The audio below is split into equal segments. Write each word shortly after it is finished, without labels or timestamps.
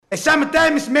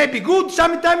Sometimes may be good,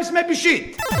 sometimes may be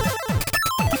shit.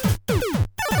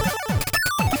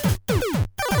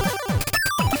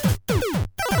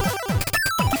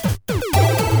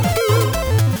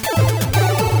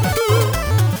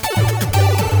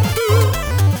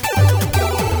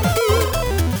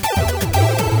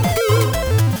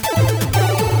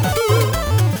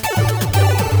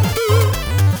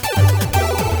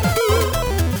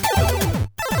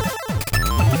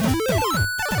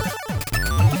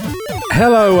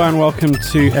 Hello and welcome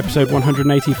to episode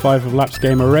 185 of Laps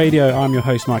Gamer Radio. I'm your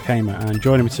host Mike Hamer, and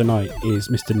joining me tonight is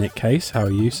Mr. Nick Case. How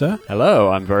are you, sir? Hello,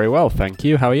 I'm very well, thank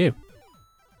you. How are you?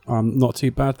 Not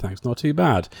too bad, thanks. Not too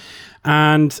bad.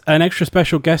 And an extra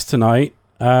special guest tonight,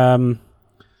 the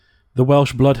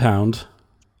Welsh Bloodhound.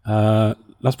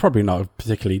 That's probably not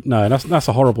particularly... No, that's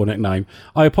a horrible nickname.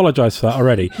 I apologise for that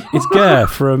already. It's Ger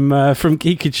from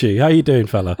Geekachu. How you doing,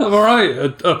 fella? I'm all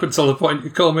right, up until the point you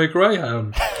call me a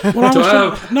greyhound. Well, it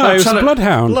was a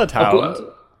bloodhound. Bloodhound?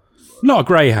 Not a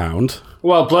greyhound.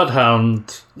 Well,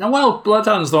 Bloodhound... No, well,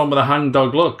 Bloodhound's the one with a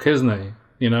hangdog look, isn't he?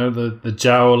 You know, the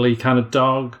jowly kind of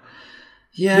dog.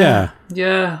 Yeah.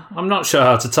 I'm not sure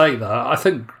how to take that. I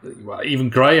think even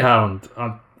greyhound...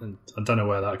 I don't know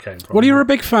where that came from. Well, you're a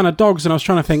big fan of dogs, and I was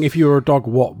trying to think, if you were a dog,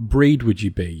 what breed would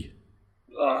you be?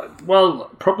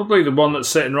 Well, probably the one that's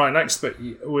sitting right next to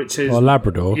it, which is... a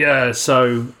Labrador. Yeah,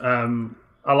 so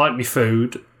I like my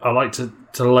food. I like to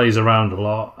laze around a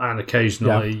lot, and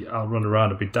occasionally I'll run around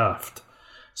and be daft.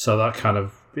 So that kind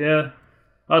of... Yeah,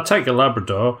 I'll take a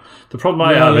Labrador. The problem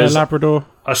I have is... Labrador.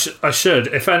 I should.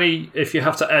 If you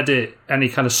have to edit any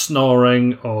kind of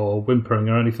snoring or whimpering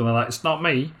or anything like that, it's not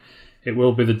me. It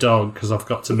will be the dog, because I've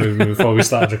got to move before we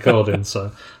start recording.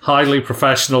 So, highly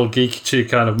professional, geeky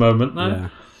kind of moment there. Yeah.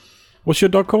 What's your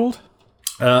dog called?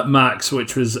 Max,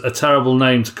 which was a terrible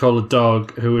name to call a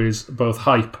dog who is both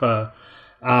hyper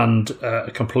and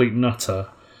a complete nutter.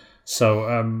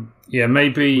 So,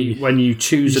 maybe when you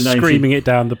choose a name... Screaming it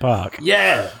down the park.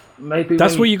 Yeah, maybe...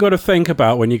 That's what you got to think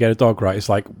about when you get a dog, right? It's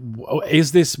like,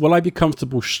 will I be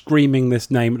comfortable screaming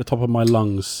this name at the top of my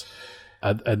lungs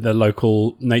at the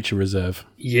local nature reserve?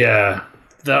 Yeah,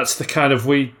 that's the kind of...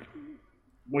 We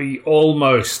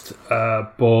almost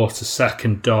bought a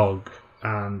second dog,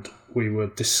 and we were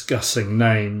discussing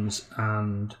names,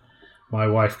 and my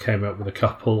wife came up with a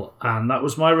couple, and that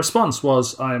was my response,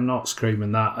 was I am not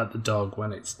screaming that at the dog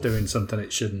when it's doing something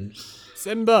it shouldn't.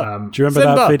 Simba! Do you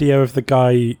remember that video of the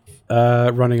guy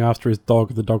running after his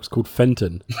dog? The dog's called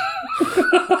Fenton.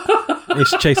 He's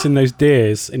chasing those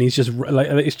deers, and he's just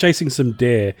he's chasing some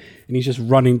deer, and he's just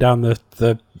running down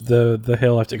the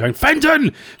hill after going,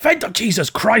 Fenton! Fenton! Jesus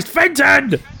Christ,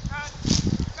 Fenton!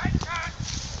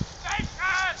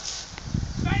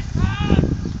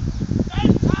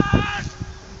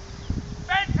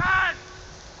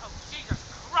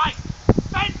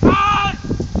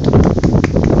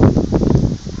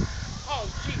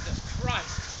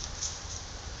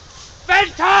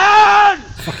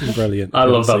 Fucking brilliant. I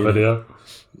love that video.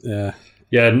 Yeah.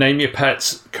 Yeah, name your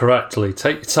pets correctly.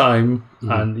 Take your time,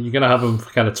 and you're going to have them for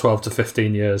kind of 12 to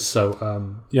 15 years.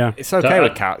 So, yeah. It's okay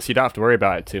with cats. You don't have to worry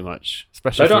about it too much.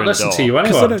 Especially they don't listen to you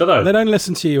anyway, do they? They don't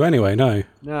listen to you anyway, no.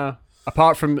 No.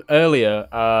 Apart from earlier,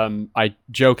 I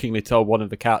jokingly told one of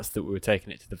the cats that we were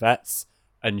taking it to the vets,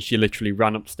 and she literally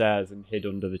ran upstairs and hid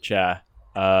under the chair,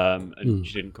 and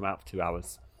she didn't come out for 2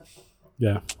 hours.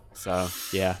 Yeah. So,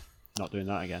 yeah, not doing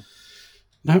that again.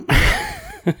 No.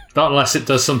 Not unless it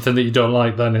does something that you don't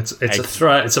like, then it's a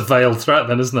threat. It's a veiled threat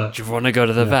then, isn't it? Do you want to go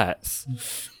to the vets?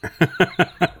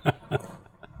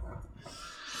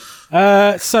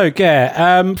 So,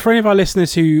 Ger, for any of our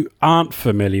listeners who aren't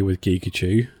familiar with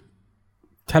Geekachu,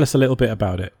 tell us a little bit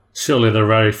about it. Surely there are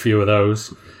very few of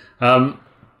those.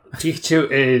 Geekachu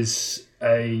is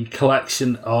a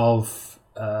collection of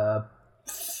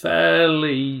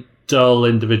fairly dull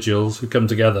individuals who come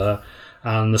together,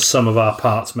 and the sum of our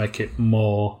parts make it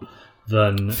more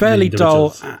than fairly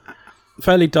dull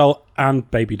and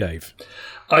Baby Dave.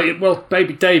 Well,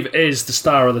 Baby Dave is the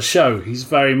star of the show. He's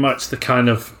very much the kind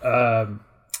of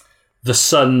the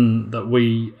sun that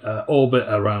we orbit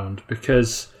around,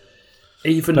 because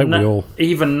even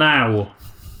now,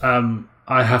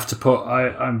 I have to put.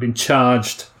 I'm being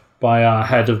charged by our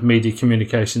head of media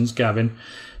communications, Gavin,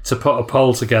 to put a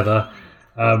poll together.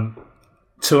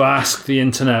 To ask the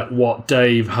internet what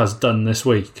Dave has done this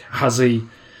week. Has he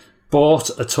bought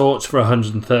a torch for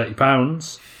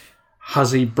 £130?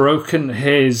 Has he broken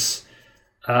his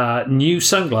new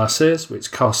sunglasses,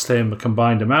 which cost him a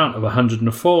combined amount of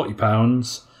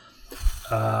 £140?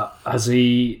 Has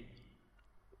he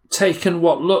taken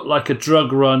what looked like a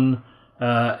drug run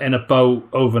in a boat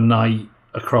overnight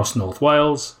across North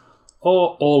Wales,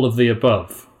 or all of the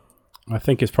above? I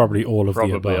think it's probably all of the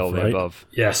above. Probably all right? the above.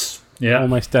 Yes. Yeah.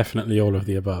 Almost definitely all of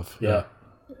the above. Yeah.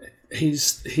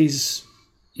 He's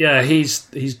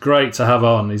great to have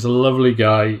on. He's a lovely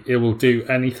guy. He will do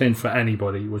anything for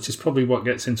anybody, which is probably what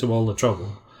gets into all the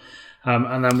trouble.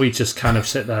 And then we just kind of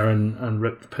sit there and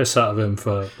rip the piss out of him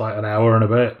for like an hour and a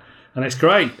bit. And it's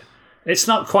great. It's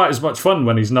not quite as much fun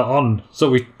when he's not on.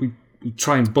 So we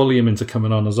try and bully him into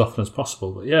coming on as often as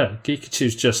possible. But yeah,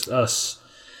 Geekachu's just us.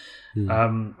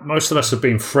 Most of us have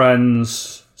been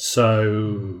friends.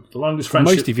 So the longest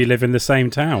friendship... Most of you live in the same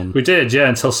town. We did, yeah,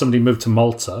 until somebody moved to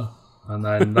Malta. And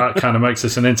then that kind of makes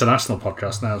us an international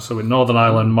podcast now. So in Northern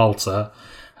Ireland, Malta,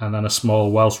 and then a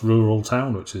small Welsh rural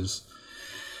town, which is...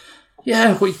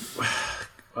 Yeah,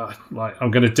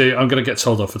 I'm gonna get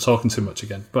told off for talking too much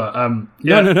again. But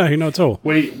yeah, no, not at all.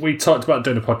 We talked about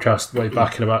doing a podcast way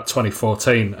back in about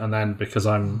 2014, and then because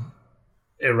I'm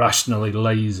irrationally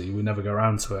lazy, we never go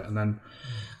around to it. And then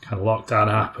kind of lockdown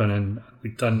happened,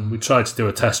 and we tried to do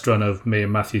a test run of me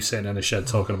and Matthew sitting in a shed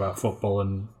talking about football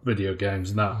and video games,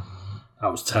 and that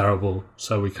was terrible.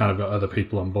 So we kind of got other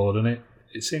people on board, and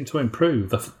it seemed to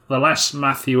improve. The less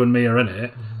Matthew and me are in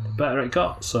it, the better it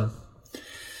got. So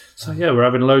yeah, we're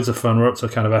having loads of fun. We're up to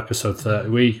kind of episode 30.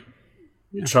 We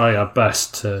try our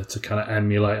best to kind of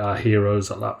emulate our heroes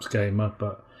at Laps Gamer,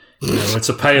 but it's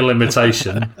a pale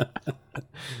imitation.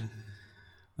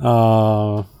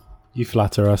 Oh, you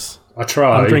flatter us. I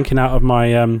try. I'm drinking out of my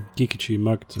Geekachu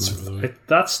mug tonight.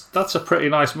 That's a pretty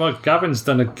nice mug. Gavin's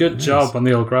done a good job on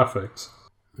the old graphics.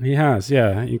 He has,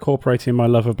 yeah, incorporating my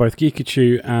love of both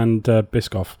Geekachu and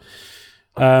Biscoff.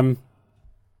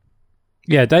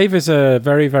 Yeah, Dave is a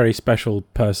very, very special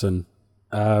person.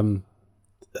 I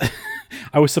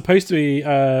was supposed to be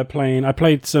playing... I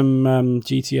played some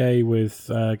GTA with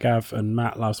Gav and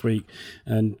Matt last week,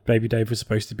 and Baby Dave was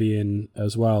supposed to be in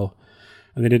as well.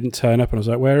 And they didn't turn up, and I was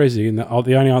like, where is he? And the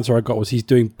only answer I got was he's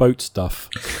doing boat stuff.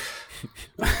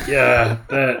 Yeah,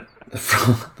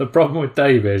 the problem with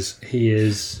Dave is he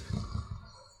is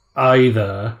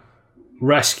either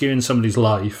rescuing somebody's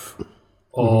life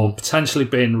or potentially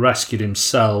being rescued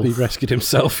himself. He rescued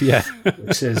himself, yeah.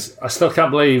 Which is, I still can't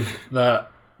believe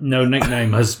that no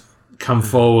nickname has come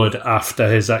forward after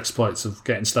his exploits of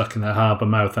getting stuck in the harbour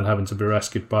mouth and having to be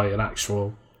rescued by an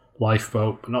actual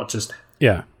lifeboat, but not just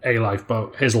a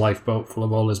lifeboat, his lifeboat full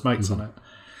of all his mates on it.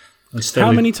 And still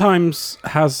How many times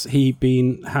has he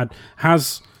been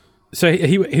so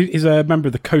he's a member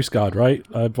of the Coast Guard, right?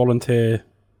 A volunteer.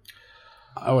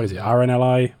 What is it?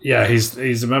 RNLI? Yeah,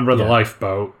 he's a member of the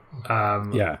lifeboat.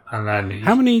 And then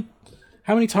how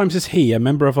many times has he, a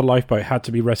member of a lifeboat, had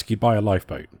to be rescued by a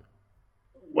lifeboat?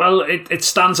 Well, it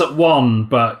stands at one,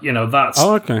 but that's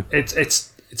okay.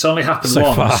 It's only happened So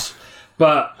once. far.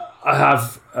 But I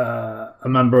have a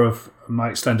member of my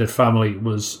extended family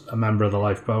was a member of the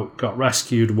lifeboat. Got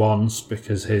rescued once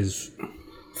because his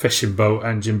fishing boat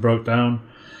engine broke down.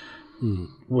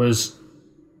 Was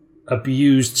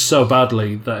abused so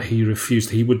badly that he refused.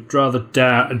 He would rather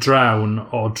drown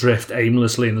or drift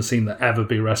aimlessly in the sea than ever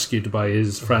be rescued by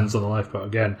his friends on the lifeboat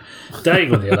again.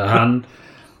 Dave, on the other hand,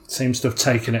 seems to have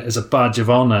taken it as a badge of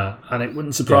honour, and it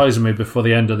wouldn't surprise me before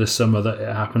the end of this summer that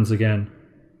it happens again.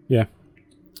 Yeah,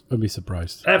 I'd be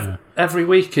surprised. Every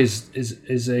week is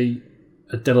a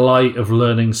delight of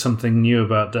learning something new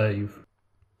about Dave.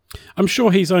 I'm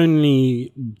sure he's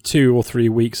only 2 or 3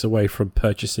 weeks away from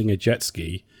purchasing a jet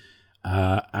ski.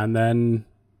 And then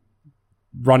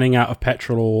running out of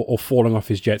petrol or falling off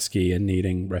his jet ski and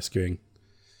needing rescuing.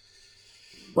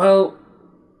 Well,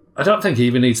 I don't think he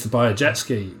even needs to buy a jet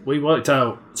ski. We worked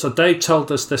out... So Dave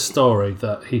told us this story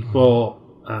that he bought...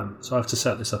 so I have to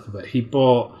set this up a bit. He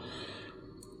bought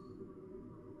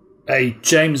a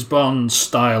James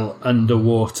Bond-style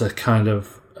underwater kind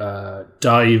of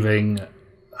diving...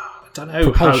 I don't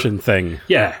know... Propulsion thing.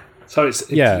 Yeah. So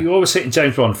you always see it in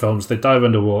James Bond films, they dive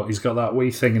underwater, he's got that wee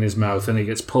thing in his mouth and he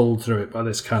gets pulled through it by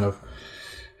this kind of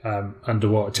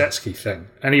underwater jet ski thing.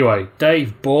 Anyway,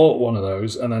 Dave bought one of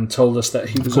those and then told us that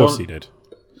he was Of course he did.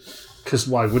 Because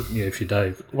why wouldn't you if you're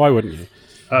Dave? Why wouldn't you?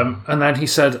 And then he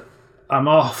said, I'm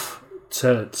off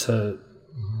to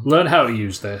learn how to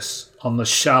use this on the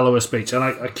shallowest beach. And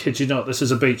I kid you not, this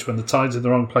is a beach when the tide's in the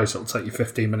wrong place, it'll take you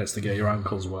 15 minutes to get your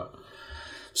ankles wet.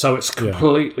 So it's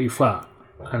completely flat.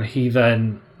 And he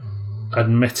then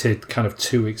admitted kind of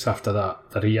 2 weeks after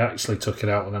that he actually took it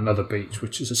out on another beach,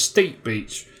 which is a steep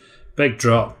beach, big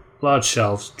drop, large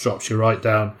shelves, drops you right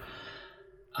down.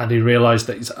 And he realised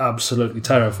that he's absolutely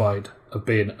terrified of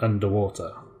being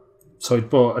underwater. So he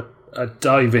bought a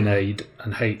diving aid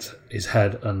and hates his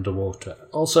head underwater.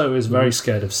 Also is very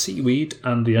scared of seaweed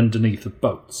and the underneath of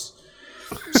boats.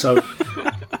 So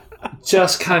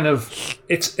just kind of,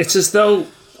 it's as though,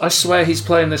 I swear he's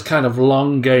playing this kind of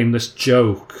long game, this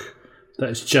joke that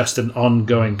is just an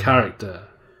ongoing character.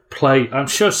 I'm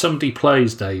sure somebody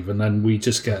plays Dave, and then we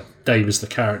just get Dave as the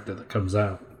character that comes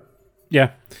out.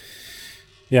 Yeah.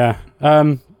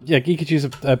 Geeky Juice,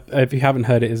 if you haven't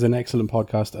heard it, is an excellent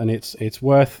podcast, and it's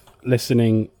worth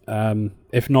listening.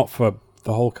 If not for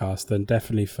the whole cast, then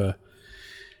definitely for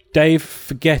Dave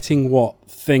forgetting what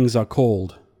things are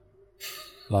called,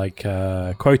 like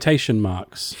quotation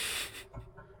marks.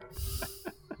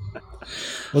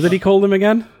 What did he call them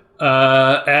again?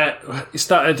 He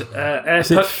started air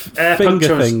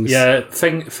finger things. Yeah,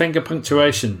 finger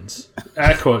punctuations.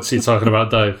 Air quotes. You're talking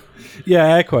about, Dave?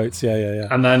 Yeah, air quotes. Yeah.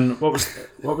 And then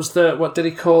what did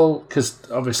he call? Because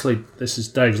obviously this is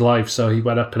Dave's life, so he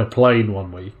went up in a plane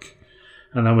one week,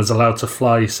 and then was allowed to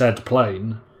fly said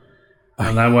plane.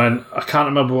 And then I can't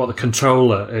remember what the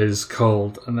controller is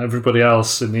called, and everybody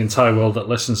else in the entire world that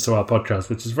listens to our podcast,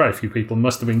 which is very few people,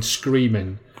 must have been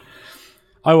screaming.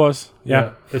 I was,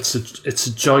 yeah. It's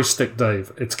a joystick,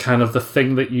 Dave. It's kind of the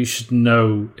thing that you should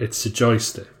know. It's a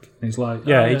joystick. And he's like,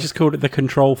 he just called it the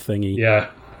control thingy. Yeah,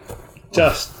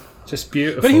 just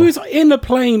beautiful. But he was in a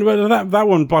plane. Well, that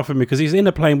one bluffed me because he's in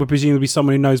a plane with presumably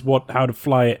someone who knows how to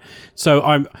fly it. So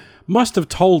I must have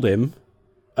told him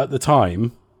at the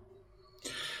time.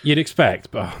 You'd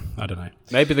expect, but I don't know.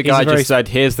 Maybe the guy just said,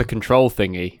 "Here's the control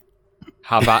thingy.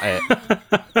 Have at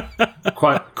it."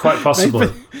 Quite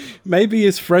possibly. Maybe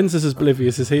his friend's as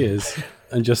oblivious as he is,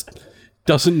 and just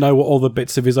doesn't know what all the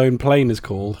bits of his own plane is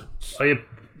called.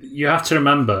 You have to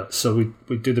remember. So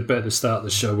we do the bit at the start of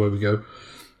the show where we go,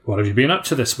 "What have you been up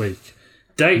to this week?"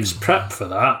 Dave's prep for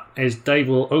that is Dave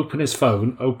will open his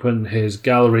phone, open his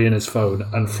gallery in his phone,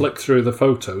 and flick through the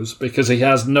photos because he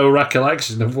has no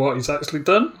recollection of what he's actually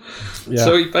done. Yeah.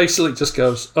 So he basically just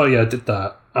goes, "Oh yeah, I did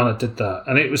that, and I did that,"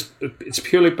 and it's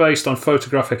purely based on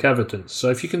photographic evidence. So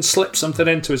if you can slip something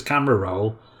into his camera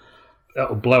roll,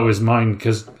 that'll blow his mind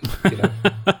because, you know.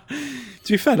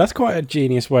 To be fair, that's quite a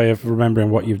genius way of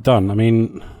remembering what you've done. I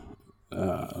mean,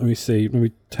 let me see. Let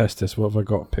me test this. What have I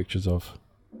got pictures of?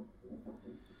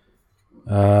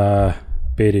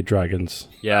 Bearded dragons.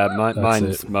 Yeah,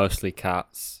 mine's mostly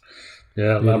cats.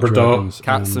 Yeah, bearded Labrador. Dragons,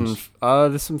 cats and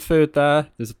there's some food there.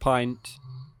 There's a pint.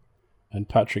 And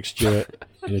Patrick Stewart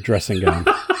in a dressing gown.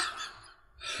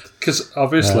 Because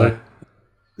obviously,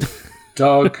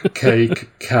 dog, cake,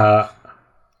 cat.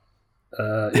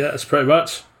 That's pretty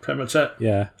much it.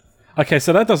 Yeah. Okay,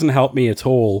 so that doesn't help me at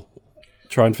all.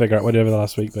 Try and figure out whatever the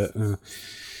last week, but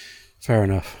fair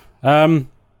enough.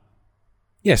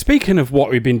 Yeah, speaking of what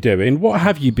we've been doing, what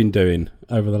have you been doing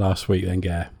over the last week then,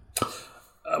 Gare?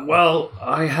 Well,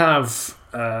 I have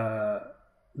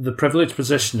the privileged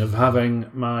position of having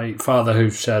my father, who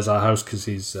shares our house because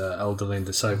he's elderly and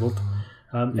disabled,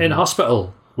 in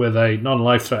hospital with a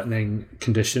non-life-threatening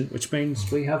condition, which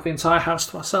means we have the entire house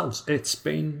to ourselves. It's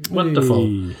been wonderful.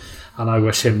 Hey. And I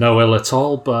wish him no ill at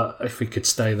all, but if we could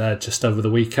stay there just over the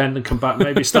weekend and come back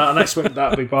maybe start next week,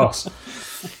 that'd be boss.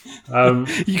 You're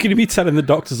going to be telling the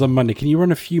doctors on Monday, can you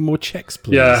run a few more checks,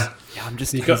 please? Yeah, I'm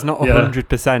just. He's not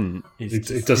 100%.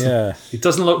 It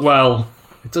doesn't look well.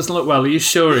 It doesn't look well. Are you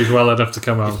sure he's well enough to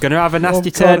come out? He's going to have a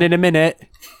nasty turn in a minute.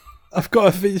 I've got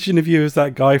a vision of you as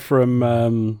that guy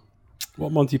from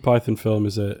what Monty Python film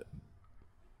is it?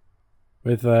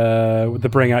 With the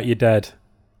Bring Out Your Dead.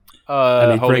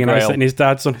 And he's bringing out, and his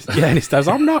dad's on. And his dad's,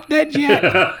 I'm not dead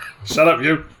yet. Shut up,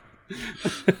 you.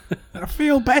 I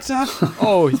feel better.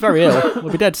 Oh, he's very ill.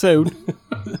 We'll be dead soon.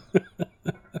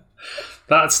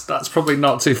 That's probably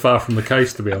not too far from the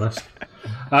case, to be honest.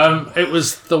 It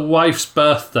was the wife's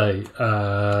birthday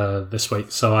this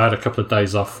week, so I had a couple of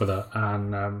days off with her,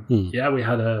 and we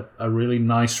had a really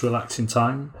nice, relaxing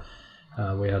time.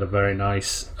 We had a very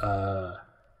nice, we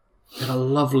had a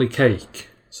lovely cake.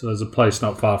 So there's a place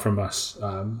not far from us,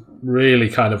 really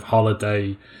kind of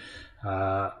holiday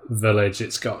village.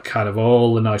 It's got kind of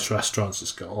all the nice restaurants.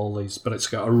 It's got all these, but it's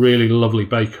got a really lovely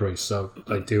bakery. So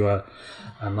they do a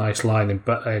nice line in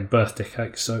birthday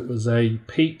cake. So it was a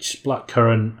peach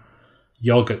blackcurrant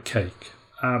yogurt cake,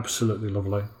 absolutely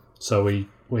lovely. So we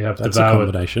have That's devoured. A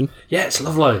combination. Yeah, it's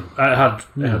lovely. It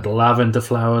had lavender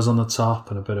flowers on the top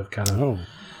and a bit of kind of. Oh.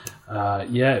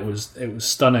 It was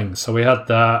stunning. So we had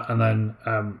that, and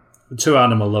then two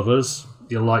animal lovers.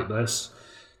 You'll like this.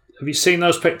 Have you seen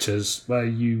those pictures where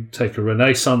you take a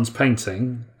Renaissance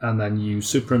painting and then you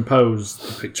superimpose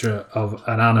the picture of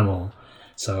an animal?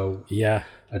 So yeah,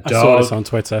 a dog I saw this on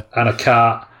Twitter and a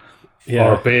cat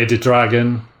or a bearded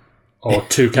dragon or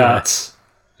two cats.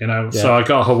 You know, so I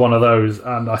got her one of those,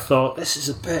 and I thought, this is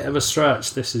a bit of a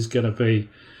stretch. This is going to be,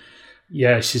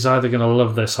 she's either going to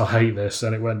love this or hate this,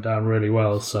 and it went down really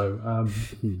well. So,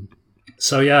 I'm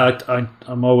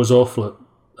always awful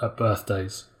at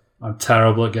birthdays. I'm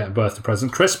terrible at getting birthday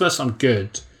presents. Christmas, I'm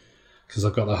good because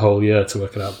I've got the whole year to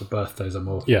work it out. But birthdays, I'm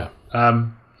awful. Yeah.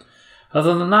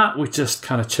 Other than that, we just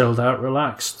kind of chilled out,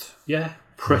 relaxed. Yeah,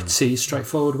 pretty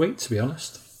straightforward week, to be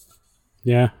honest.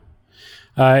 Yeah.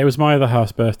 It was my other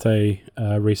half's birthday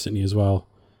recently as well.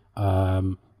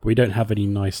 We don't have any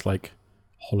nice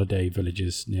holiday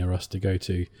villages near us to go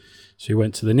to, so we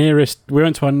went to the nearest. We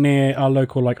went to our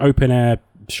local open air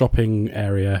shopping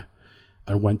area,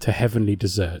 and went to Heavenly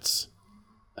Desserts.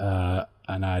 And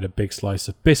I had a big slice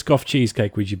of Biscoff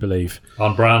cheesecake. Would you believe?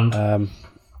 On brand. On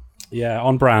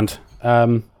brand.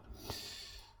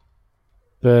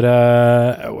 But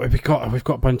we've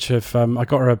got a bunch of. I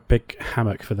got her a big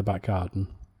hammock for the back garden.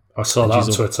 I saw that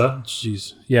on Twitter.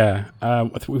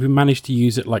 We've managed to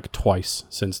use it twice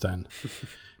since then,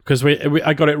 because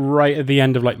I got it right at the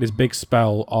end of this big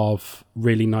spell of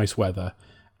really nice weather,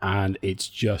 and it's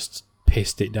just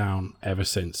pissed it down ever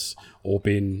since, or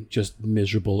been just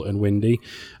miserable and windy.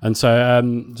 And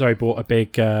so Zoe bought a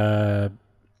big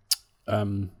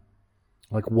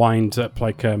wind up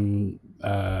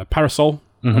parasol.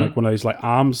 Mm-hmm. One of those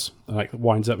arms that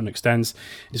winds up and extends.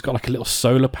 It's got a little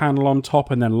solar panel on top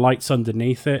and then lights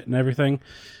underneath it and everything.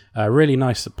 Really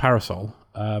nice parasol.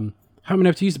 Haven't been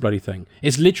able to use the bloody thing.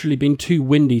 It's literally been too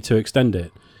windy to extend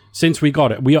it since we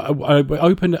got it. We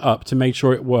opened it up to make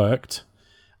sure it worked,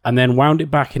 and then wound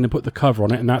it back in and put the cover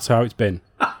on it, and that's how it's been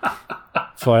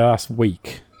for the last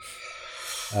week.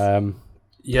 That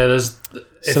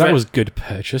was a good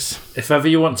purchase. If ever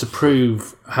you want to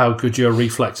prove how good your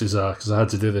reflexes are, because I had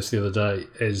to do this the other day,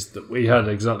 is that we had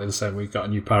exactly the same. We got a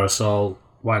new parasol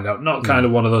wind out, not kind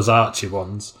of one of those archy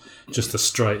ones, just a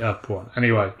straight up one.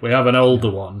 Anyway, we have an older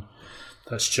one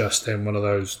that's just in one of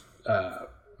those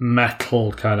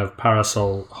metal kind of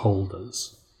parasol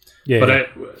holders.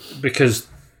 Because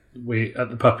we at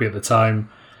the puppy at the time,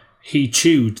 he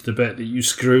chewed the bit that you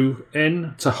screw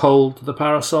in to hold the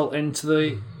parasol into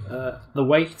the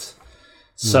weight.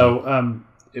 So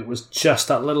it was just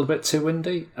that little bit too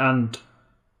windy, and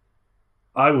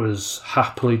I was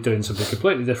happily doing something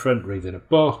completely different, reading a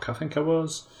book, I think I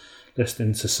was,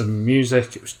 listening to some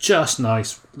music. It was just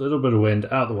nice, a little bit of wind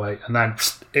out of the way, and then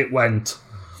it went.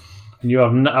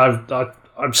 And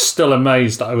I'm still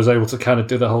amazed that I was able to kind of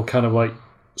do the whole kind of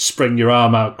spring your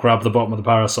arm out, grab the bottom of the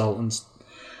parasol,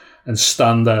 and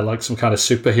stand there like some kind of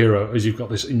superhero as you've got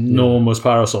this enormous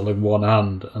parasol in one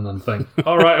hand, and then think,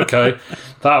 all right, okay,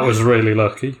 that was really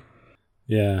lucky.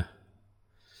 Yeah,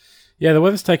 the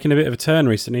weather's taken a bit of a turn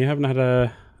recently. I haven't had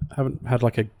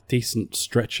a decent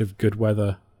stretch of good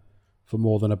weather for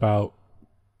more than about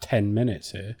 10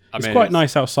 minutes here. It's quite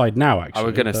nice outside now, actually. I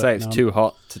was going to say it's too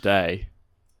hot today.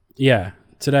 Yeah,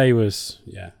 today was,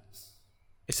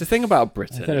 It's the thing about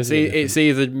Britain. It's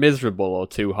either miserable or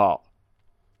too hot.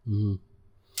 Mm.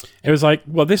 It was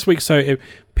this week, so it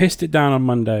pissed it down on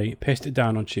Monday, pissed it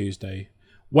down on Tuesday.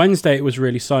 Wednesday it was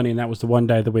really sunny, and that was the one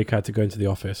day of the week I had to go into the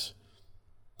office.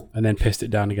 And then pissed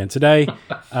it down again today,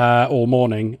 all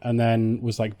morning, and then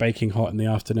was baking hot in the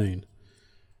afternoon.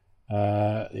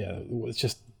 It's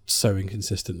just so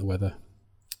inconsistent, the weather.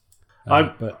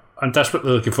 I'm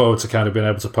desperately looking forward to kind of being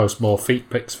able to post more feet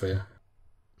pics for you.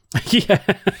 Yeah.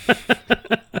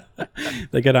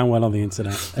 They go down well on the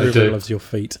internet. Everybody loves your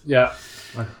feet. Yeah.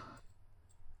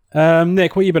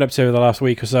 Nick, what have you been up to over the last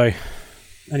week or so?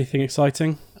 Anything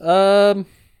exciting?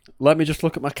 Let me just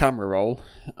look at my camera roll,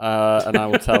 and I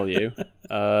will tell you.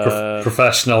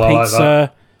 Professional, I like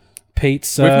that.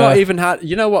 Pizza. We've not even had.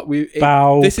 You know what?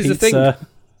 This is pizza. the thing.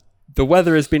 The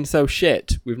weather has been so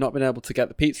shit. We've not been able to get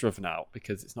the pizza oven out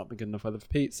because it's not been good enough weather for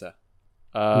pizza.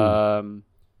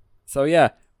 So yeah,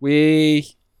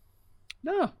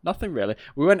 no, nothing really.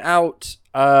 We went out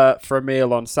for a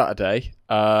meal on Saturday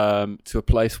to a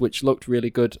place which looked really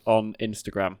good on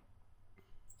Instagram.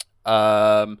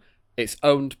 It's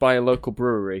owned by a local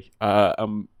brewery. They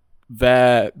own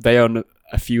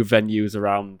a few venues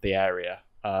around the area.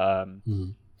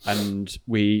 And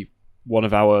one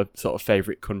of our sort of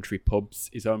favourite country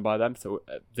pubs is owned by them. So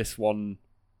this one,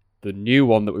 the new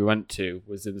one that we went to,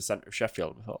 was in the centre of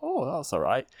Sheffield. We thought, oh, that's all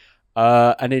right.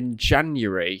 And in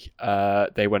January,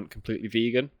 they went completely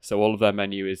vegan. So all of their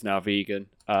menu is now vegan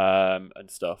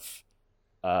and stuff.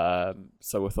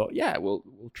 So we thought, yeah, we'll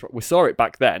try. We saw it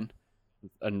back then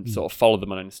and sort of followed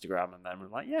them on Instagram. And then we're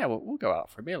like, yeah, we'll go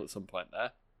out for a meal at some point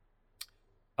there.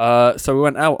 So we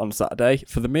went out on Saturday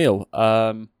for the meal.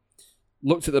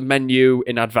 Looked at the menu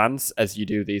in advance, as you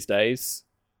do these days.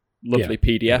 Lovely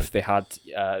PDF. Yeah. They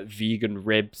had vegan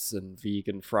ribs and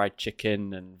vegan fried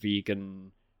chicken and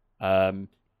vegan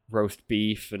roast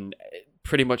beef and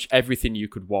pretty much everything you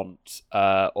could want,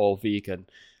 all vegan.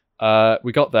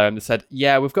 We got there and they said,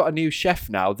 yeah, we've got a new chef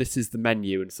now. This is the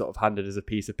menu, and sort of handed us a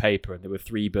piece of paper, and there were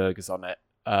 3 burgers on it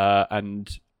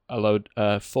and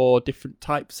a 4 different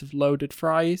types of loaded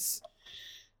fries.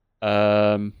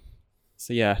 So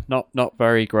yeah, not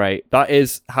very great. That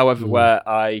is, however, where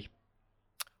I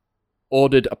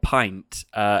ordered a pint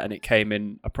and it came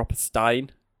in a proper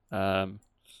stein,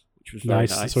 which was very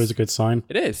nice. That's always a good sign.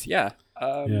 It is, yeah.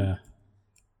 Yeah.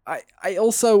 I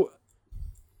also,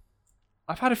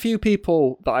 I've had a few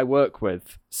people that I work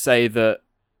with say that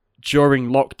during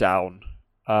lockdown,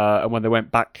 and when they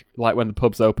went back, like when the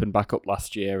pubs opened back up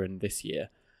last year and this year,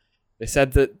 they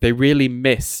said that they really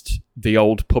missed the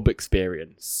old pub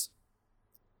experience.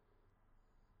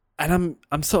 And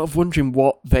I'm sort of wondering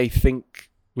what they think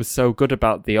was so good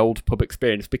about the old pub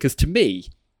experience, because to me,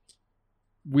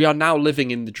 we are now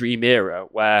living in the dream era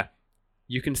where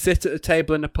you can sit at a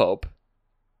table in a pub,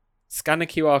 scan a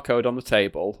QR code on the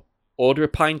table, order a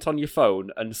pint on your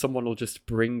phone, and someone will just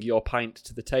bring your pint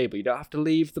to the table. You don't have to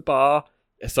leave the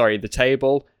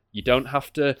table. You don't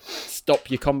have to stop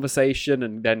your conversation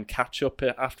and then catch up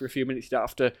after a few minutes. You don't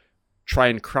have to try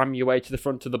and cram your way to the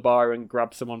front of the bar and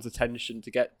grab someone's attention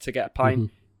to get a pint.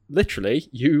 Mm-hmm. Literally,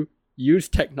 you use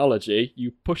technology,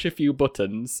 you push a few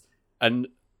buttons, and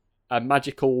a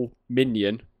magical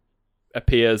minion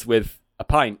appears with a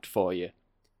pint for you.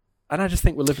 And I just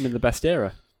think we're living in the best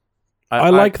era. I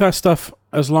like that stuff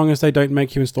as long as they don't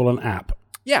make you install an app.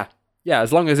 Yeah,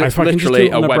 as long as it's literally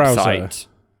a website.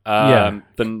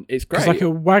 Then it's great. Because like at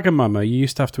Wagamama, you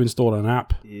used to have to install an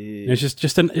app. Yeah. It's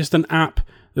just an app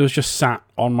that was just sat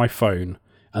on my phone,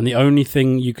 and the only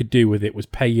thing you could do with it was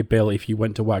pay your bill if you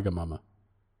went to Wagamama.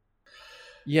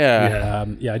 Yeah.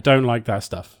 I don't like that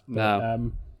stuff.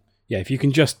 No. If you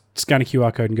can just scan a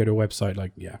QR code and go to a website,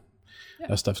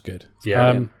 that stuff's good.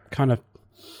 Yeah. Kind of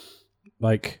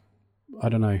like, I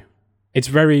don't know. It's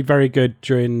very, very good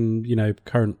during,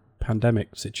 current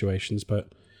pandemic situations, but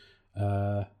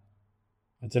I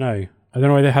don't know. I don't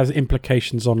know whether it has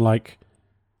implications on like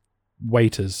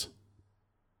waiters.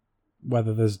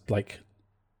 Whether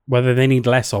they need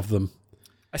less of them.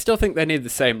 I still think they need the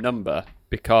same number,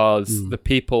 because the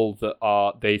people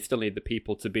they still need the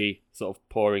people to be sort of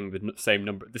pouring the same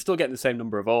number. They're still getting the same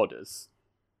number of orders.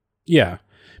 Yeah,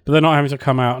 but they're not having to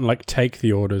come out and like take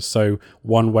the orders, so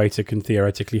one waiter can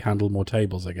theoretically handle more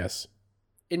tables, I guess.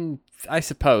 I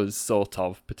suppose, sort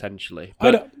of, potentially.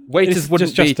 But waiters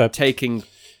wouldn't be taking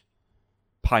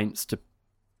pints to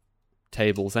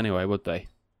tables anyway, would they?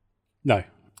 No.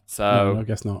 So no, I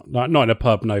guess not. Not in a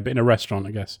pub, no, but in a restaurant,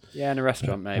 I guess. Yeah, in a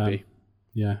restaurant, maybe.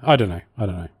 I don't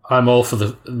know. I'm all for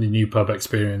the new pub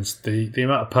experience. The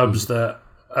amount of pubs that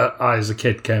I, as a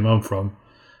kid, came home from,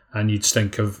 and you'd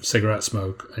stink of cigarette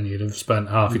smoke, and you'd have spent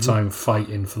half your time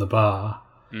fighting for the bar.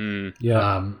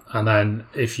 Yeah. And then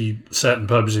certain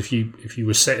pubs, if you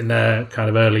were sitting there kind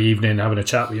of early evening having a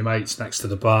chat with your mates next to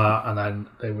the bar, and then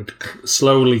they would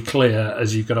slowly clear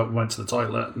as you got up and went to the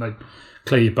toilet, and they'd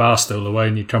clear your bar stool away,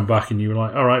 and you'd come back and you were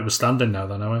like, all right, we're standing now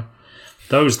then, are we?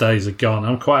 Those days are gone.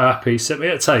 I'm quite happy. Sit me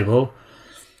at a table,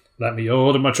 let me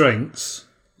order my drinks,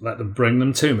 let them bring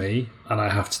them to me, and I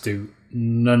have to do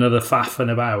none of the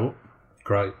faffing about.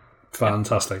 Great.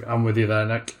 Fantastic. I'm with you there,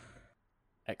 Nick.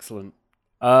 Excellent.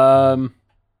 No,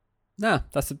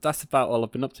 that's about all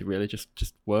I've been up to, really.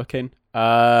 Just working.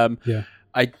 Yeah.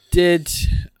 I did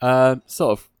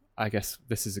sort of, I guess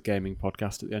this is a gaming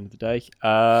podcast at the end of the day.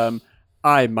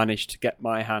 I managed to get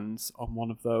my hands on one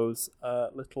of those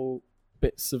little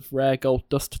bits of rare gold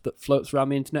dust that floats around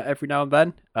the internet every now and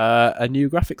then. A new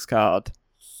graphics card.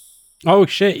 Oh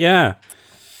shit! Yeah.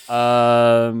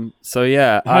 So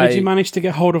yeah. How did you manage to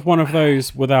get hold of one of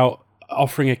those without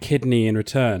offering a kidney in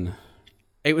return?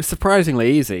 It was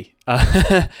surprisingly easy.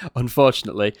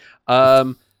 Unfortunately,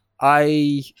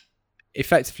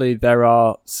 effectively there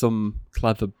are some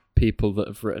clever people that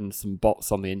have written some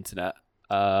bots on the internet.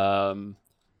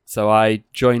 So I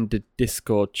joined a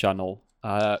Discord channel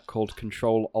called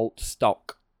Control Alt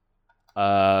Stock,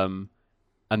 and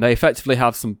they effectively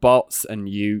have some bots, and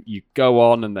you go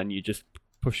on and then you just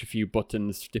push a few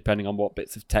buttons depending on what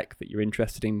bits of tech that you're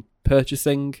interested in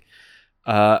purchasing,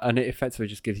 and it effectively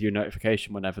just gives you a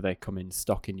notification whenever they come in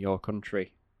stock in your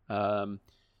country.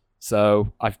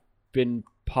 So I've been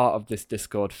part of this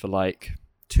Discord for like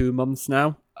 2 months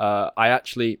now. I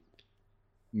actually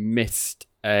missed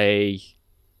a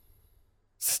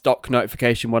stock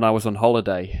notification when I was on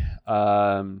holiday.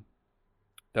 There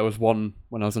was one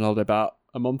when I was on holiday about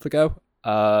a month ago,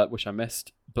 which I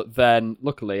missed. But then,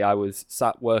 luckily, I was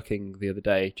sat working the other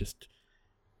day, just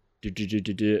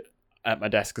at my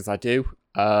desk as I do,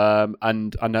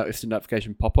 and I noticed a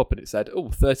notification pop up, and it said, "Oh,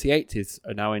 3080s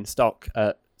are now in stock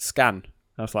at Scan." And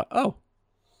I was like, "Oh."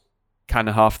 Kind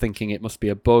of half thinking it must be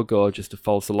a bug or just a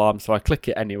false alarm. So I click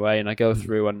it anyway, and I go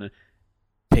through and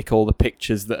pick all the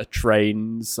pictures that are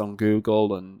trains on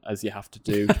Google, and as you have to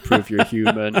do to prove you're a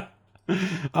human.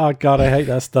 Oh God, I hate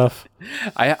that stuff.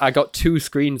 I got 2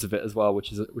 screens of it as well,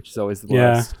 which is always the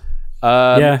Yeah. worst.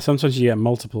 Yeah, sometimes you get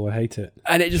multiple. I hate it.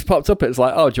 And it just popped up. It was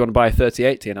like, "Oh, do you want to buy a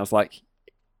 3080?" And I was like,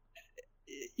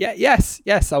 "Yeah,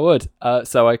 yes, I would."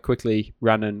 So I quickly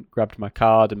ran and grabbed my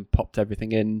card and popped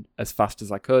everything in as fast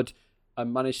as I could,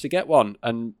 and managed to get one.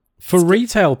 And For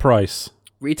retail price.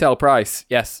 retail price,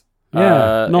 yes.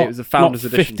 Yeah, it was a founder's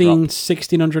edition drop.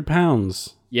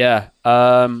 £1,500. Yeah.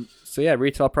 So yeah,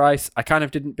 retail price. I kind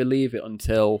of didn't believe it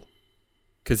until,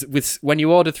 because when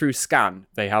you order through Scan,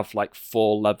 they have like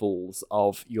 4 levels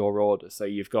of your order. So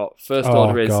you've got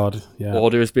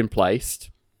order has been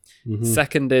placed. Mm-hmm.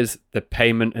 Second is the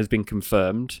payment has been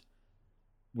confirmed,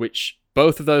 which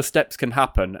both of those steps can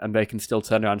happen, and they can still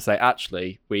turn around and say,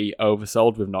 "Actually, we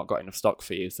oversold. We've not got enough stock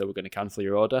for you, so we're going to cancel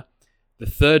your order." The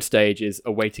third stage is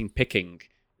awaiting picking,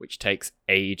 which takes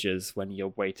ages when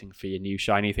you're waiting for your new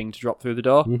shiny thing to drop through the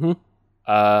door. Mm-hmm.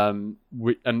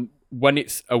 And when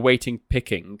it's awaiting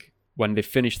picking, when they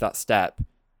finish that step,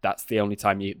 that's the only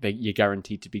time you're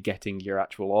guaranteed to be getting your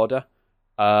actual order.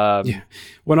 Yeah.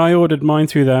 When I ordered mine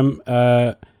through them,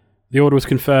 the order was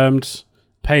confirmed,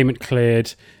 payment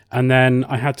cleared, and then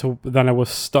I was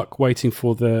stuck waiting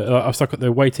for I was stuck at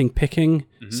the waiting picking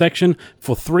section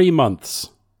for 3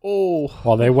 months. Oh,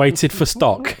 while they waited for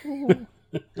stock.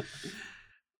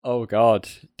 Oh God!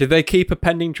 Did they keep a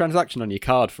pending transaction on your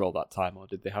card for all that time, or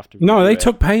did they have to? No, they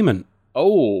took payment.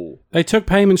 Oh, they took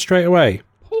payment straight away.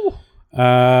 So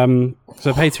I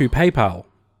paid through PayPal.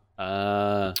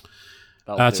 So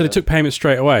they took payment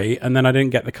straight away, and then I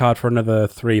didn't get the card for another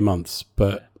 3 months.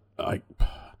 But that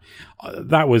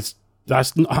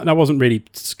wasn't really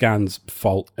Scan's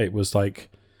fault. It was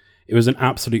an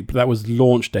absolute. That was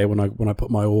launch day when I put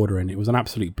my order in. It was an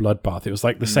absolute bloodbath. It was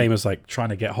like the same as like trying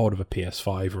to get hold of a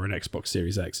PS5 or an Xbox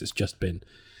Series X. It's just been,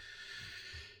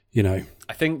 I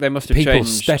think they must have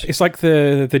changed. It's like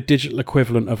the digital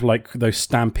equivalent of like those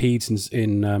stampedes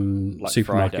in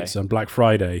supermarkets on Black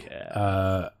Friday.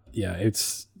 Yeah.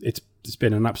 It's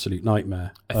been an absolute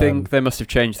nightmare. I think they must have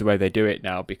changed the way they do it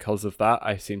now because of that.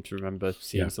 I seem to remember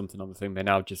seeing something on the thing. They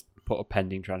now just put a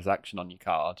pending transaction on your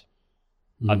card.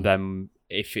 And then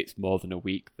if it's more than a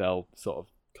week, they'll sort of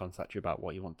contact you about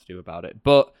what you want to do about it.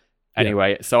 But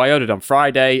anyway, so I ordered on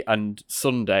Friday, and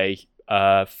Sunday,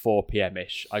 4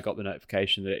 p.m.-ish, I got the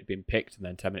notification that it had been picked, and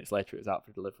then 10 minutes later it was out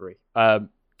for delivery.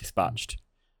 Dispatched.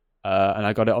 And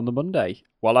I got it on the Monday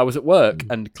while I was at work,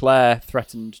 and Claire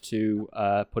threatened to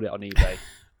put it on eBay.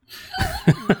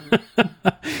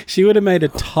 She would have made a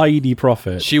tidy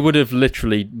profit. She would have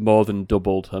literally more than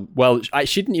doubled her. Well,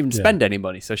 she didn't even spend any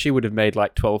money, so she would have made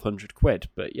like 1,200 quid.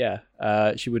 But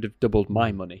she would have doubled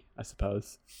my money, I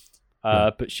suppose.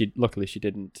 But luckily she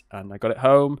didn't, and I got it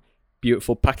home.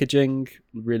 Beautiful packaging,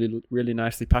 really, really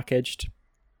nicely packaged.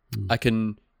 I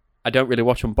don't really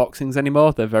watch unboxings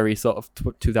anymore. They're very sort of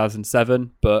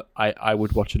 2007, but I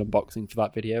would watch an unboxing for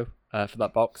that video, for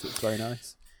that box. It's very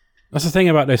nice. That's the thing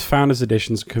about those Founders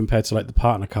Editions compared to like the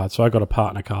partner card. So I got a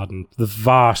partner card, and the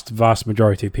vast, vast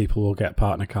majority of people will get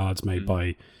partner cards made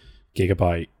by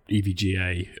Gigabyte,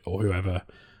 EVGA, or whoever.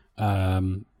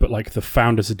 But like the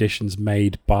Founders Editions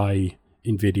made by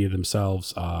NVIDIA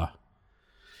themselves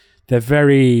they're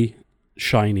very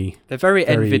shiny. They're very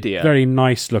NVIDIA. Very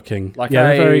nice looking.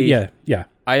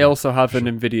 I also have an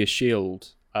NVIDIA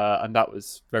Shield, and that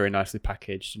was very nicely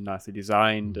packaged and nicely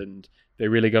designed, and they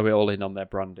really go all in on their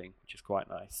branding, which is quite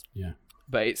nice. Yeah.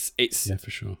 But it's yeah, for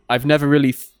sure. I've never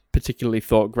really particularly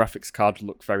thought graphics cards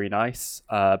look very nice,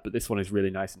 but this one is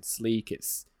really nice and sleek.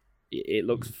 It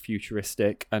looks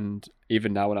futuristic, and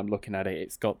even now when I'm looking at it,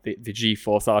 it's got the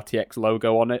GeForce RTX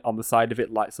logo on it. On the side of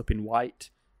it, lights up in white.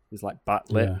 It's like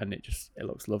backlit, and it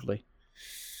looks lovely.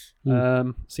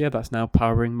 So yeah, that's now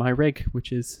powering my rig,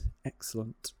 which is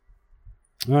excellent.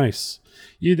 Nice.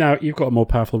 You've got a more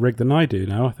powerful rig than I do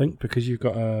now, I think, because you've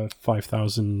got a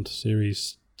 5000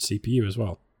 series CPU as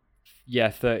well. Yeah,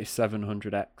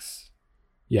 3700X.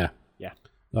 Yeah.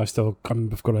 I've got a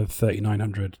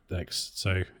 3900X,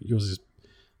 so yours is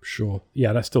sure.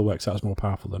 Yeah, that still works out as more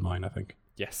powerful than mine, I think.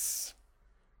 Yes.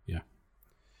 Yeah.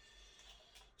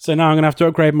 So now I'm going to have to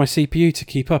upgrade my CPU to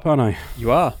keep up, aren't I?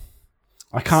 You are.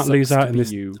 I can't lose out in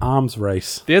this arms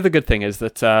race. The other good thing is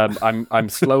that I'm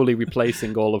slowly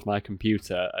replacing all of my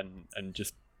computer and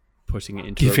just putting it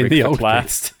into a rig for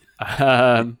class.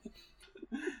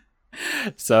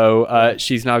 So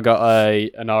she's now got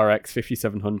an RX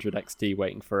 5700 XT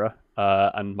waiting for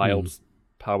her, and my old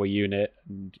power unit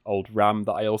and old RAM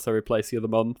that I also replaced the other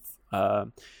month.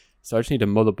 So I just need a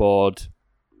motherboard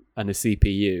and a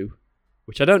CPU,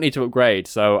 which I don't need to upgrade.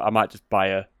 So I might just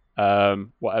buy her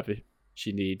whatever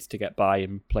she needs to get by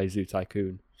and play Zoo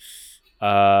Tycoon,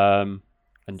 and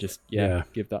just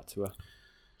give that to her.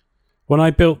 When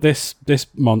I built this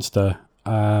monster,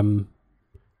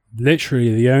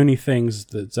 literally the only things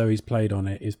that Zoe's played on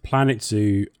it is Planet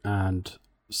Zoo and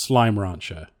Slime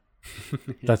Rancher.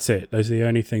 That's it. Those are the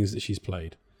only things that she's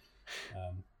played.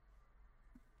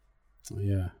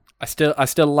 Yeah. I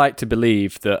still like to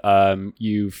believe that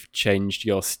you've changed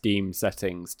your Steam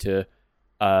settings to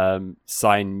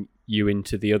sign you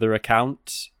into the other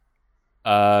account,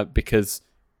 because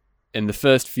in the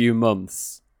first few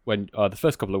months, the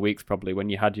first couple of weeks probably, when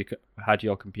you had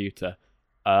your computer,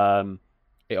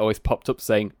 it always popped up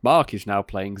saying Mark is now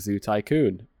playing Zoo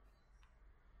Tycoon.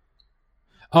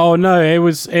 Oh no, it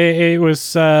was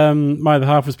my other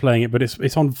half was playing it, but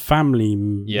it's on family.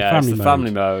 Yeah, it's the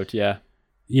family mode. Yeah.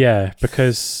 Yeah,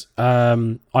 because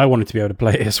I wanted to be able to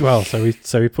play it as well, so we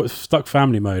stuck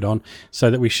family mode on so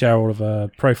that we share all of our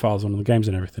profiles on the games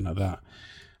and everything like that.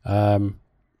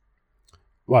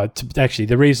 Actually,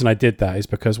 the reason I did that is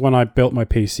because when I built my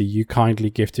PC, you kindly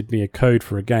gifted me a code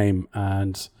for a game,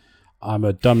 and I'm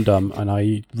a dum-dum, and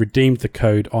I redeemed the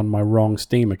code on my wrong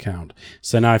Steam account.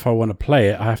 So now if I want to play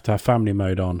it, I have to have family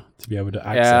mode on to be able to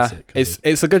access it.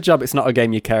 It's a good job it's not a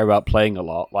game you care about playing a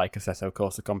lot, like Assetto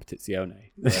Corsa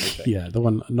Competizione. Yeah,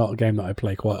 not a game that I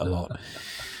play quite a lot.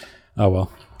 Oh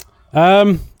well.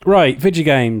 Right, video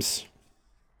games.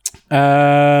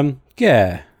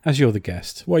 Yeah, as you're the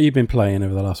guest, what have you been playing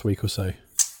over the last week or so?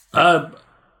 A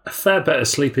fair bit of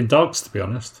Sleeping Dogs, to be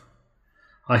honest.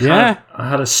 I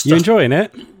had a You enjoying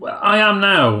it? Well, I am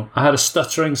now. I had a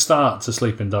stuttering start to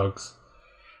Sleeping Dogs.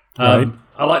 Right.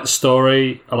 I like the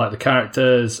story. I like the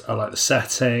characters. I like the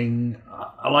setting.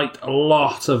 I liked a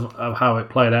lot of how it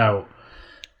played out.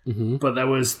 Mm-hmm. But there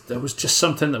was just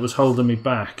something that was holding me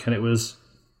back, and it was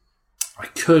I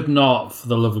could not, for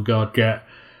the love of God, get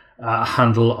a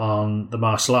handle on the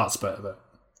martial arts bit of it.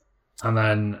 And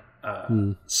then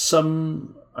I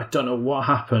don't know what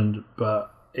happened,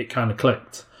 but it kind of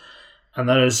clicked. And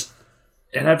there is,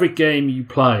 in every game you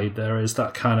play, there is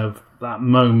that kind of that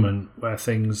moment where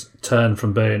things turn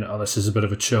from being, oh, this is a bit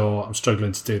of a chore, I'm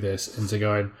struggling to do this, into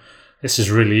going, this is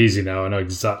really easy now, I know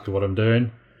exactly what I'm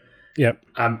doing. Yep.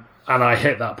 And I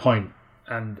hit that point,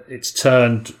 and it's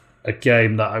turned a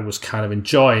game that I was kind of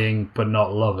enjoying but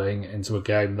not loving into a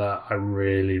game that I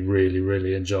really, really,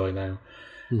 really enjoy now.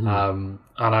 Mm-hmm.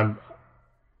 And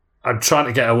I'm trying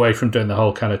to get away from doing the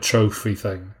whole kind of trophy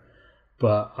thing,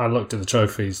 but I looked at the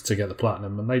trophies to get the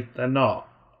platinum, and they're not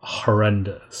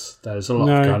horrendous. There's a lot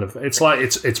of kind of it's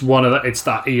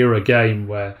that era game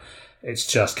where it's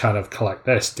just kind of collect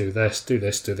this, do this, do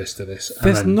this, do this, do this. And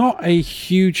there's not a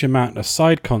huge amount of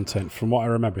side content from what I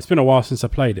remember. It's been a while since I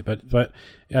played it, but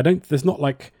there's not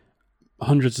like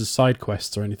hundreds of side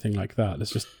quests or anything like that. There's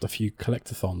just a few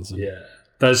collectathons.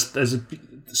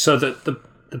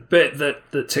 The bit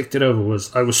that ticked it over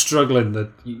was I was struggling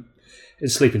in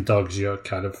Sleeping Dogs. You're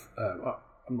kind of I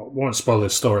won't spoil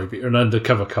this story, but you're an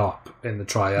undercover cop in the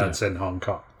triads in Hong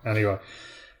Kong. Anyway,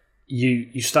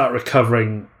 you start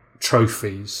recovering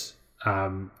trophies,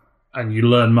 and you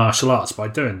learn martial arts by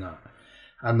doing that.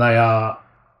 And they are,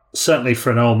 certainly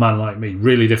for an old man like me,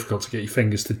 really difficult to get your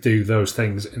fingers to do those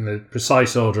things in the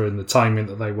precise order and the timing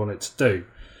that they want it to do.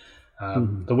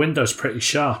 The window's pretty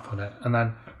sharp on it,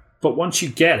 but once you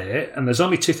get it, and there's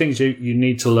only two things you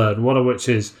need to learn, one of which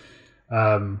is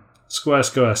square,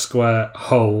 square, square,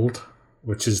 hold,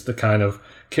 which is the kind of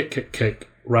kick,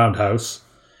 roundhouse.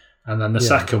 And then the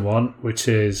second one, which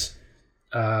is,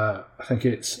 I think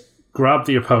it's grab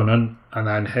the opponent and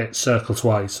then hit circle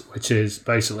twice, which is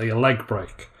basically a leg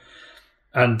break.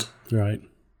 And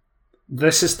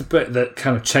this is the bit that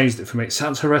kind of changed it for me. It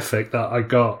sounds horrific that I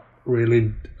got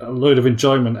really a load of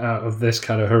enjoyment out of this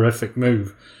kind of horrific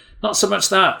move. Not so much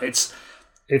that, it's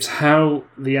how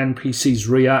the NPCs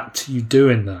react to you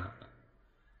doing that.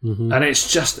 Mm-hmm. And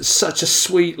it's just such a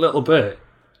sweet little bit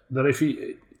that if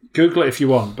you Google it if you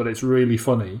want, but it's really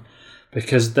funny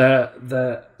because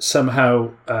they're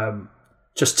somehow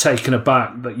just taken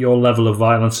aback that your level of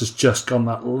violence has just gone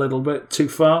that little bit too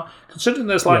far. Considering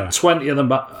there's 20 of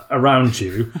them around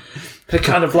you, they're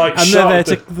kind of like and they're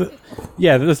there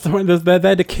they're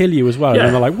there to kill you as well. Yeah.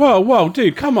 And they're like, whoa,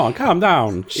 dude, come on, calm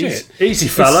down. Shit. Easy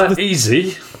fella,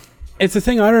 easy. It's the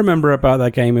thing I remember about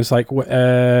that game is like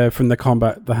from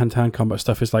the hand-to-hand combat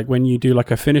stuff is like when you do like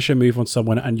a finisher move on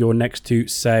someone and you're next to,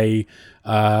 say,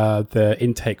 the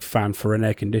intake fan for an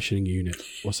air conditioning unit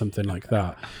or something like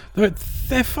that.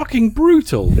 They're fucking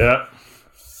brutal. Yeah.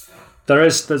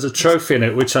 There's a trophy in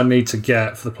it which I need to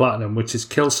get for the platinum, which is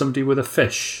kill somebody with a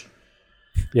fish.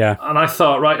 Yeah. And I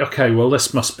thought, right, okay, well,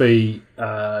 this must be...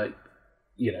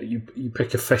 you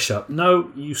pick a fish up.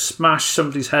 No, you smash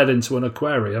somebody's head into an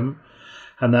aquarium,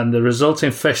 and then the resulting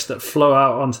fish that flow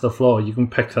out onto the floor, you can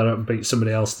pick that up and beat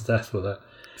somebody else to death with it.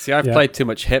 See, I've played too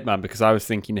much Hitman because I was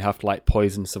thinking you have to like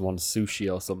poison someone's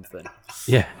sushi or something.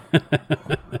 Yeah.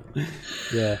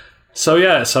 Yeah. So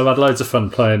I've had loads of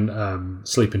fun playing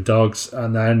Sleeping Dogs,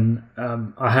 and then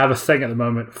I have a thing at the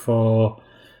moment for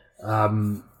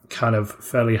kind of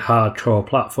fairly hardcore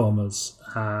platformers.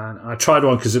 And I tried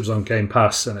one because it was on Game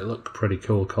Pass and it looked pretty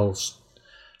cool, called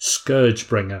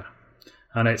Scourgebringer.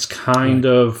 And it's kind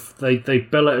of... They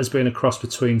bill it as being a cross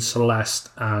between Celeste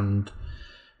and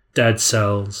Dead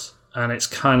Cells. And it's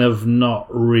kind of not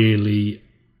really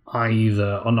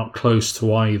either, or not close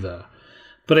to either.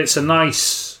 But it's a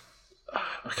nice...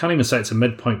 I can't even say it's a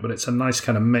midpoint, but it's a nice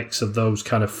kind of mix of those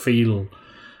kind of feel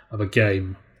of a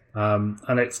game.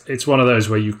 And it's one of those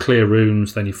where you clear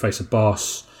rooms, then you face a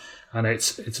boss... And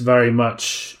it's very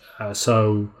much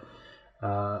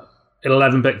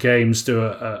 11-bit games do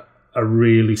a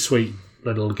really sweet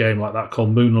little game like that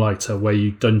called Moonlighter, where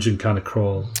you dungeon kind of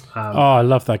crawl. I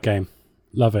love that game.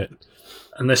 Love it.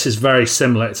 And this is very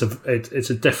similar. It's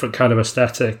a different kind of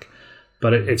aesthetic,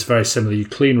 but it's very similar. You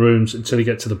clean rooms until you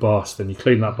get to the boss, then you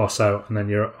clean that boss out, and then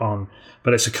you're on.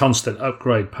 But it's a constant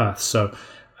upgrade path. So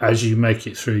as you make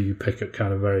it through, you pick up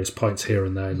kind of various points here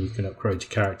and there, and you can upgrade your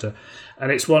character. And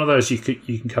it's one of those you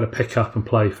can kind of pick up and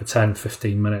play for 10,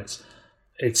 15 minutes.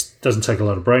 It doesn't take a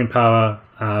lot of brain power.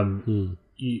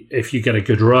 If you get a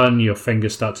good run, your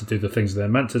fingers start to do the things they're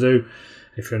meant to do.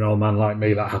 If you're an old man like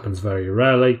me, that happens very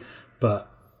rarely. But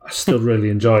I'm still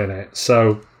really enjoying it.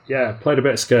 So, yeah, played a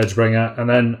bit of Scourgebringer, and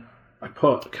then I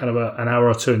put kind of an hour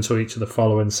or two into each of the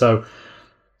following. So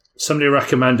somebody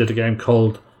recommended a game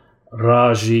called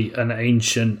Raji, An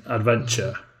Ancient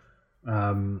Adventure,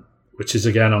 which is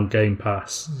again on Game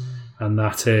Pass, and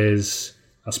that's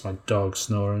my dog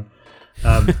snoring.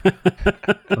 And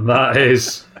that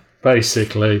is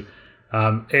basically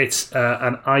it's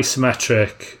an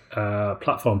isometric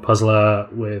platform puzzler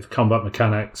with combat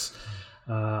mechanics.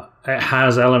 It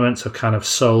has elements of kind of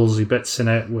soulsy bits in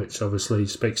it, which obviously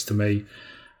speaks to me.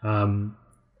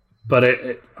 But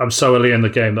I'm so early in the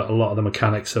game that a lot of the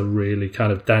mechanics are really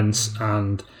kind of dense,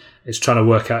 and it's trying to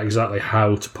work out exactly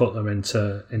how to put them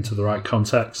into the right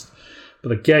context. But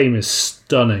the game is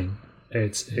stunning.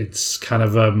 It's kind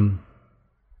of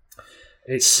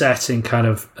it's set in kind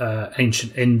of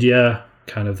ancient India,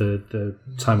 kind of the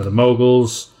time of the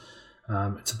Mughals.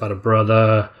 It's about a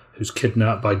brother who's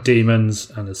kidnapped by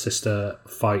demons, and his sister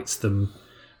fights them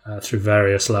through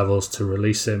various levels to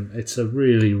release him. It's a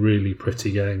really, really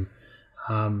pretty game.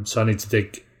 So I need to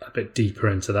dig a bit deeper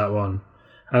into that one.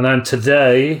 And then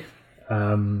today,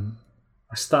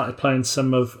 I started playing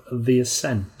some of The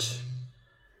Ascent.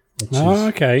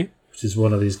 Okay. Which is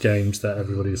one of these games that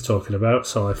everybody is talking about,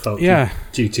 so I felt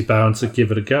duty bound to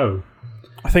give it a go.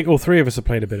 I think all three of us have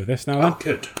played a bit of this now. Oh,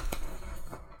 good.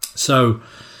 So,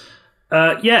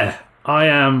 I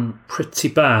am pretty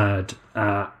bad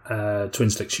at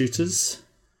twin-stick shooters.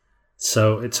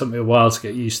 So it took me a while to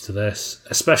get used to this.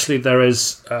 Especially there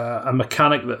is a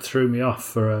mechanic that threw me off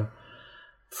for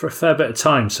a fair bit of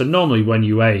time. So normally when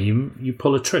you aim, you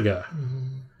pull a trigger. Mm-hmm.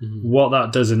 What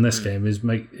that does in this game is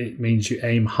it means you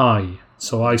aim high.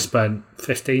 So I spent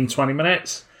 15, 20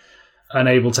 minutes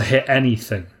unable to hit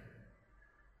anything.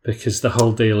 Because the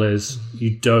whole deal is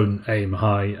you don't aim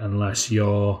high unless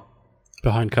you're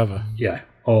behind cover. Yeah.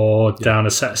 Or down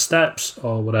a set of steps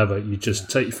or whatever. You just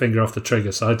take your finger off the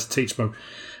trigger. So I had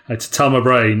to tell my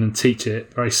brain and teach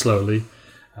it very slowly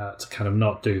to kind of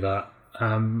not do that.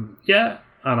 And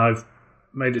I've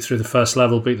made it through the first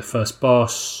level, beat the first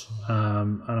boss,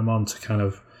 and I'm on to kind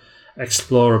of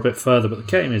explore a bit further. But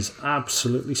the game is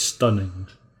absolutely stunning.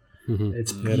 Mm-hmm.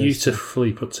 It's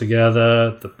beautifully put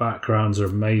together. The backgrounds are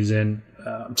amazing.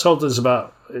 I'm told there's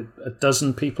about a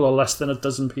dozen people or less than a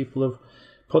dozen people have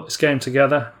put this game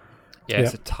together. Yeah,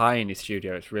 it's a tiny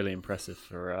studio. It's really impressive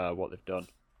for what they've done.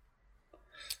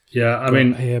 Yeah, I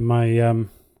mean, here my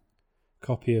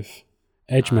copy of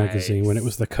Edge magazine when it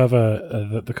was the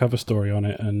cover, the cover story on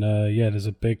it, and there's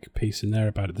a big piece in there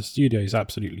about it. The studio is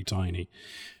absolutely tiny.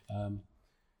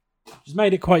 It's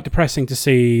made it quite depressing to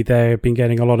see they've been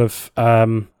getting a lot of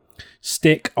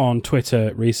stick on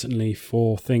Twitter recently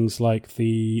for things like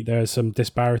there's some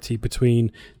disparity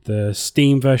between the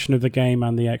Steam version of the game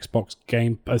and the Xbox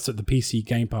game, the PC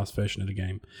Game Pass version of the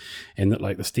game, in that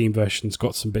like the Steam version's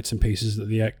got some bits and pieces that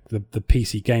the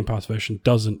PC Game Pass version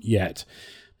doesn't yet.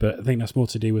 But I think that's more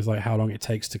to do with like how long it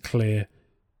takes to clear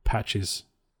patches,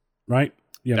 right?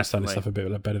 You understand this stuff a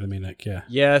bit better than me, Nick. Yeah.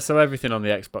 Yeah. So everything on the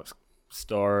Xbox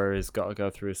Store has got to go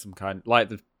through some kind, like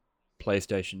the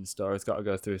PlayStation Store has got to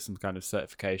go through some kind of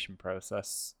certification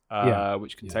process,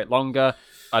 which can take longer,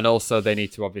 and also they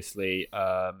need to obviously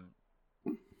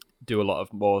do a lot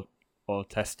of more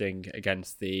testing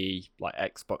against the like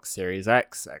Xbox Series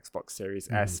X, Xbox Series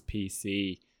S,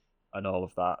 PC, and all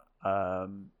of that.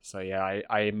 So yeah,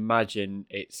 I imagine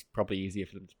it's probably easier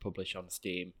for them to publish on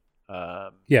Steam.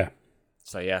 So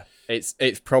yeah,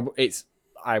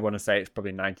 I want to say it's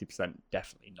probably 90%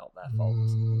 definitely not their fault.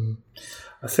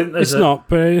 I think it's not,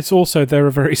 but it's also they're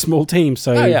a very small team,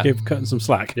 so give cutting some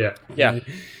slack. Yeah.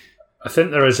 I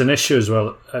think there is an issue as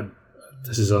well.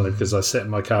 This is only because I sit in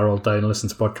my car all day and listen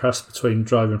to podcasts between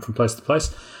driving from place to place.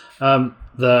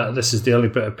 This is the only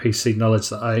bit of PC knowledge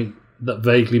that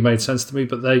vaguely made sense to me,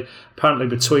 but they apparently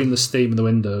between the Steam and the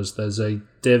Windows, there's a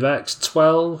DivX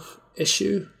 12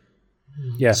 issue.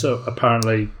 Yeah. So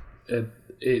apparently,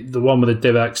 the one with the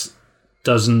DivX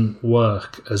doesn't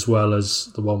work as well as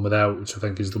the one without, which I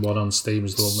think is the one on Steam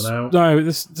is the one without. No,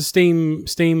 the Steam.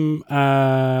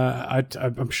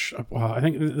 I'm sure. Well, I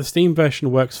think the Steam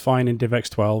version works fine in DivX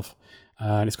 12,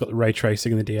 and it's got the ray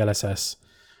tracing and the DLSS.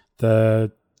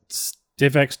 The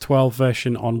DivX 12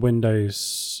 version on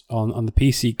Windows on the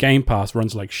PC Game Pass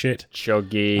runs like shit.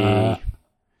 Chuggy.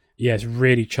 It's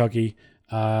really chuggy.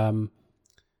 I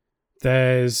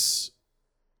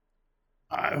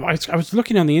was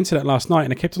looking on the internet last night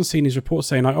and I kept on seeing these reports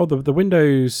saying like, the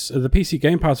Windows, the PC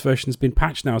Game Pass version has been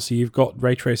patched now, so you've got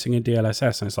ray tracing and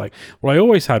DLSS. And it's like, well, I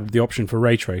always had the option for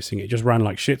ray tracing. It just ran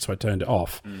like shit, so I turned it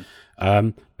off.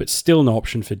 But still no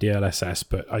option for DLSS.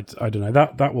 But I don't know,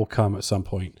 that will come at some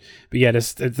point. But yeah,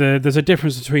 there's a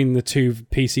difference between the two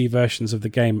PC versions of the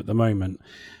game at the moment.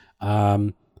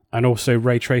 And also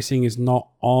ray tracing is not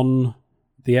on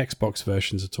the Xbox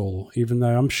versions at all, even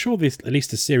though I'm sure at least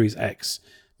the Series X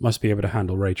must be able to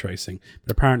handle ray tracing,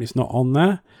 but apparently it's not on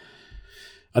there.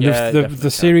 And the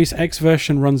Series X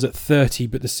version runs at 30,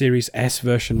 but the Series S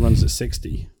version runs at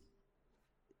 60.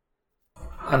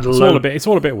 And it's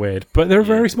all a bit weird, but they're a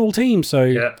very small team,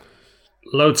 so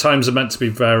load times are meant to be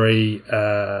very,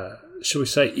 shall we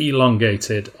say,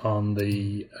 elongated on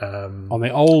the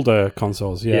older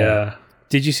consoles. Yeah.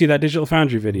 Did you see that Digital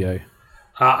Foundry video?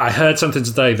 I heard something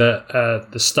today that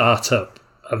the startup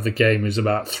of the game is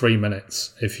about 3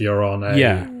 minutes if you're on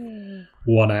a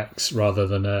One X rather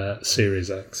than a Series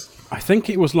X. I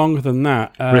think it was longer than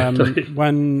that. Really?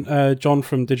 When John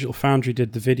from Digital Foundry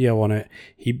did the video on it,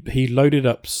 he loaded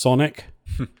up Sonic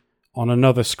on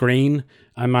another screen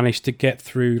and managed to get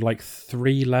through like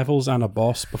 3 levels and a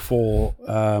boss before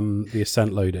the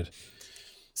Ascent loaded.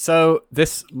 So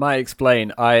this might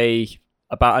explain.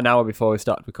 About an hour before we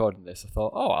started recording this, I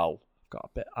thought,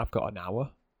 I've got an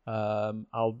hour.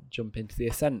 I'll jump into the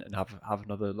Ascent and have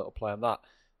another little play on that.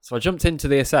 So I jumped into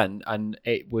the Ascent and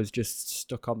it was just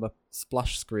stuck on the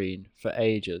splash screen for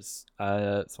ages.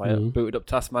 So I booted up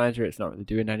Task Manager. It's not really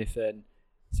doing anything.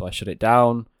 So I shut it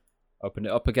down, opened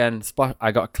it up again.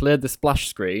 I cleared the splash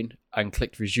screen and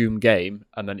clicked resume game,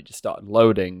 and then it just started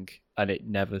loading and it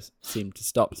never seemed to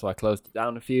stop. So I closed it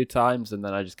down a few times and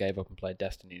then I just gave up and played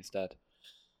Destiny instead.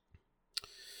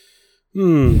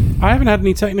 I haven't had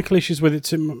any technical issues with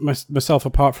it myself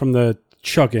apart from the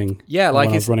chugging. Yeah, like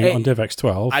when I was running it on DivX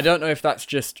 12. I don't know if that's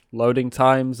just loading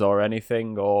times or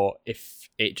anything, or if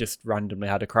it just randomly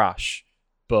had a crash,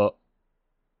 but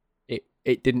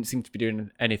it didn't seem to be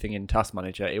doing anything in Task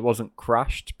Manager. It wasn't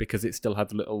crashed because it still had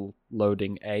the little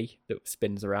loading A that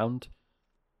spins around.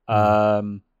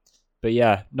 But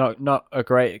yeah, not a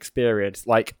great experience.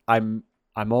 Like I'm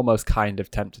almost kind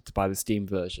of tempted to buy the Steam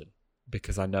version,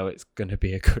 because I know it's going to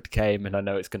be a good game and I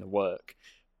know it's going to work,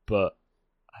 but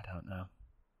I don't know.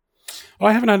 Well,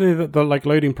 I haven't had any of the like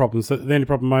loading problems. The only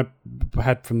problem I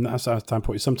had from that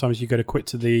standpoint is sometimes you go to quit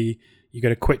to the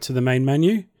main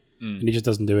menu and it just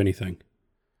doesn't do anything.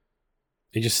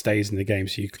 It just stays in the game.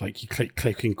 So you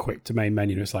click and quit to main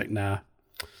menu and it's like nah,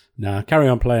 carry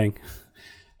on playing.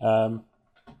 Yeah,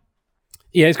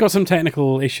 it's got some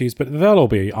technical issues, but they'll all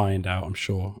be ironed out, I'm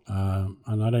sure.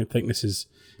 And I don't think this is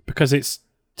because it's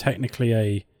technically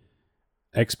a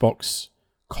Xbox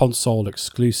console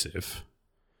exclusive,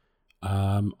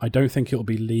 I don't think it'll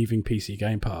be leaving PC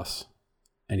Game Pass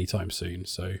anytime soon.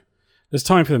 So there's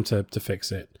time for them to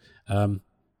fix it.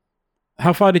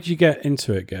 How far did you get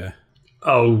into it, Ger?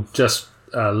 Oh, just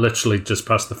literally just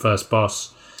past the first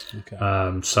boss. Okay.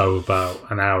 So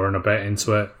about an hour and a bit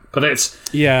into it. But it's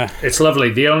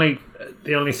lovely. The only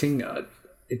thing,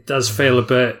 it does feel a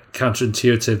bit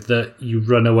counterintuitive that you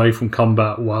run away from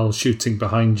combat while shooting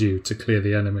behind you to clear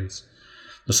the enemies.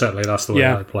 Well, certainly that's the way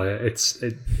I play it.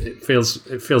 It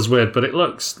feels weird, but it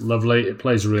looks lovely. It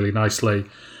plays really nicely.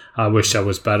 I wish I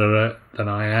was better at it than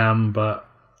I am, but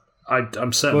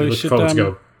I'm certainly looking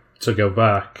forward to go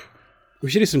back. We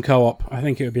should do some co-op. I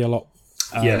think it would be a lot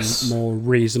more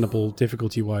reasonable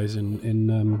difficulty-wise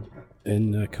in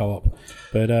co-op.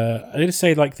 But I did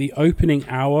say like the opening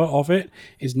hour of it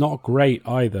is not great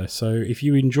either. So if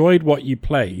you enjoyed what you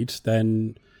played,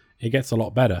 then it gets a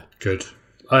lot better. Good.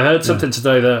 I heard something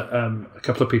today that a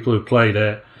couple of people who played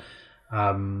it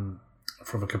from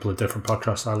a couple of different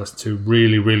podcasts I listened to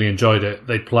really, really enjoyed it.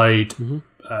 They played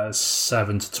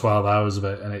 7 to 12 hours of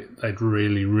it, and they'd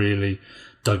really, really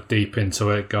dug deep into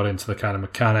it, got into the kind of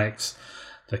mechanics,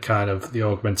 the kind of the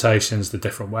augmentations, the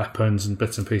different weapons and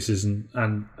bits and pieces,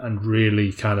 and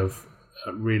really kind of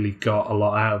really got a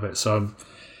lot out of it. So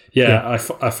I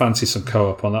fancy some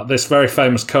co-op on that. This very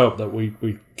famous co-op that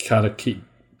we kind of keep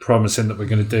promising that we're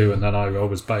going to do, and then I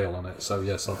always bail on it. So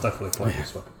yes, I'll definitely play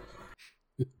this one.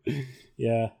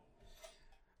 Yeah.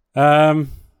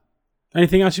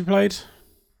 Anything else you played?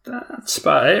 That's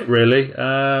about it, really.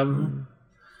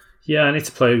 Yeah, I need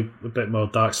to play a bit more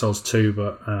Dark Souls 2,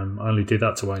 but I only do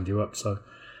that to wind you up. So,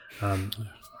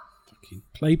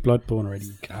 play Bloodborne already,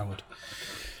 you coward.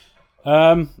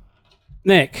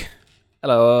 Nick,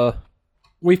 hello.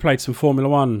 We played some Formula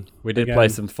One. We did play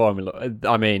some Formula.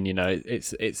 I mean, you know,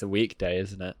 it's a weekday,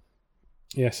 isn't it?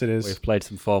 Yes, it is. We've played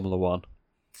some Formula One.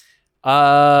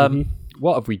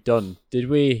 What have we done? Did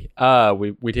we?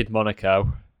 We did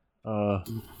Monaco.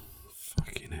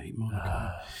 Fucking hate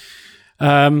Monaco.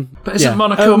 But isn't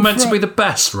Monaco meant to be the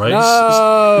best race?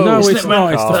 No, it's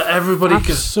not. It's the everybody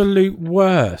absolute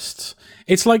worst.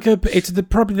 It's like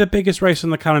probably the biggest race on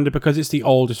the calendar because it's the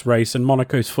oldest race, and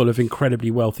Monaco's full of incredibly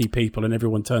wealthy people, and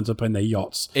everyone turns up in their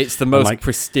yachts. It's the most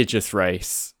prestigious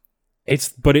race. It's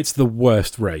the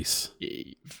worst race.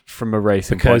 From a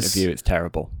racing point of view, it's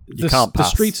terrible. You can't pass.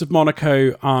 The streets of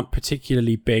Monaco aren't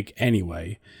particularly big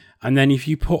anyway. And then if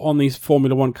you put on these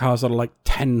Formula One cars that are like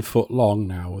 10 foot long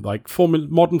now, like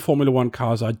modern Formula One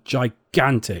cars are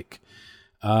gigantic.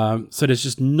 So there's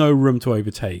just no room to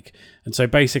overtake. And so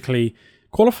basically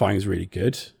qualifying is really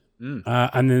good.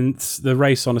 And then the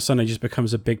race on a Sunday just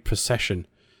becomes a big procession.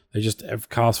 They just have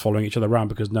cars following each other around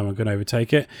because no one can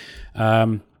overtake it.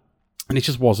 And it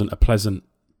just wasn't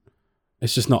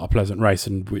it's just not a pleasant race.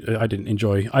 And I didn't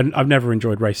enjoy, I've never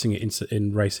enjoyed racing it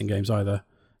in racing games either.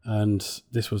 And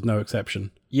this was no exception.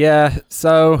 Yeah,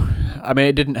 so I mean,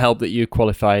 it didn't help that you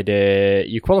qualified.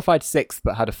 You qualified 6th,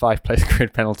 but had a 5-place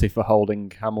grid penalty for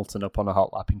holding Hamilton up on a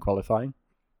hot lap in qualifying.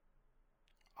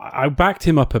 I backed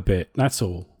him up a bit. That's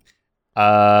all.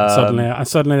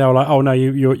 Suddenly they were like, "Oh no,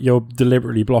 you're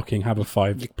deliberately blocking. Have a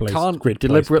 5-place can't grid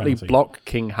deliberately penalty. block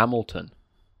King Hamilton."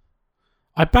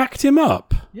 I backed him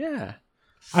up. Yeah.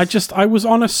 I was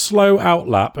on a slow out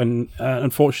lap, and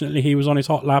unfortunately, he was on his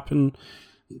hot lap, and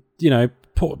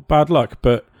bad luck,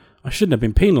 but I shouldn't have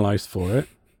been penalised for it.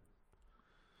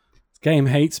 This game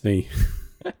hates me.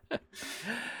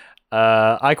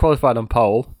 I qualified on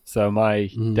pole, so my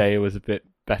day was a bit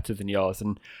better than yours.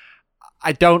 And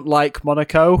I don't like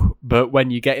Monaco, but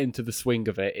when you get into the swing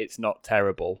of it, it's not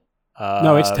terrible.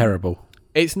 No, it's terrible.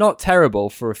 It's not terrible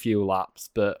for a few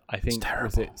laps, but I think,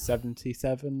 was it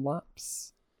 77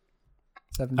 laps?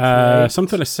 78?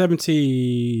 Something like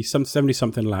 70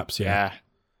 something laps, Yeah.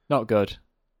 Not good.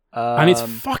 And it's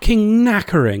fucking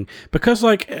knackering because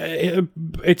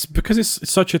it's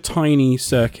such a tiny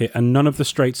circuit and none of the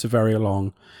straights are very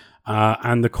long,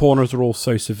 and the corners are all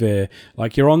so severe.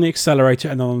 Like you're on the accelerator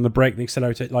and then on the brake, the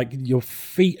accelerator, like your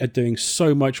feet are doing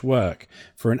so much work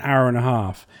for an hour and a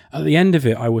half. At the end of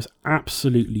it, I was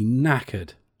absolutely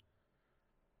knackered.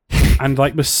 And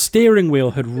like the steering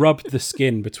wheel had rubbed the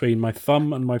skin between my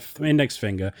thumb and my index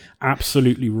finger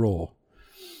absolutely raw.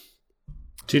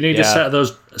 Do you need a set of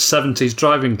those 70s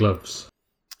driving gloves?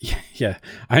 Yeah.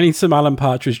 I need some Alan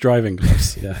Partridge driving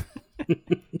gloves. Yeah.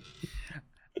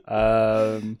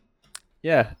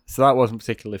 Yeah. So that wasn't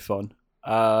particularly fun.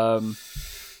 But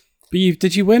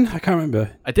did you win? I can't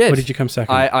remember. I did. Or did you come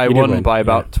second? I won by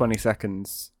about 20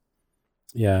 seconds.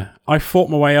 Yeah, I fought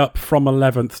my way up from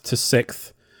 11th to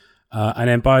 6th, and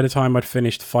then by the time I'd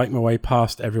finished fighting my way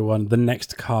past everyone, the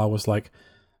next car was like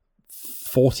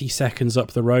 40 seconds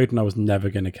up the road, and I was never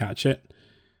going to catch it.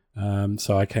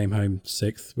 So I came home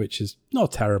 6th, which is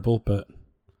not terrible, but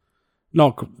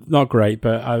not great,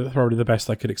 but probably the best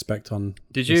I could expect on.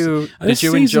 Did you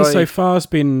season enjoy so far has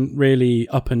been really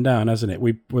up and down, hasn't it?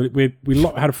 We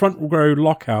had a front row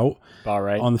lockout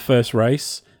Bahrain on the first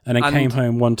race, and then came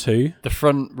home 1-2. The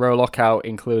front row lockout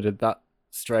included that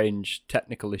strange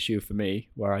technical issue for me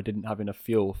where I didn't have enough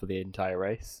fuel for the entire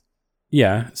race.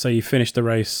 Yeah, so you finished the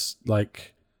race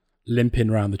like limping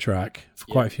around the track for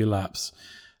quite a few laps.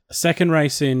 Second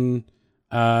race in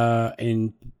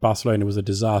Barcelona was a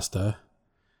disaster.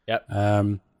 Yep.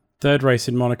 Third race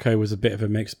in Monaco was a bit of a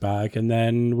mixed bag, and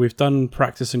then we've done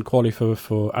practice and quali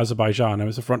for Azerbaijan, and it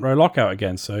was a front row lockout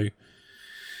again. So,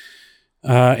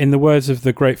 in the words of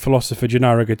the great philosopher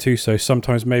Gennaro Gattuso,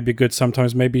 sometimes may be good,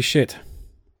 sometimes may be shit.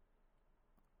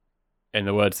 In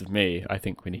the words of me, I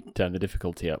think we need to turn the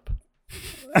difficulty up.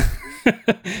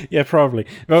 Yeah, probably.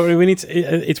 Well, we need to.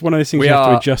 It's one of those things you have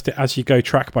to adjust it as you go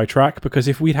track by track. Because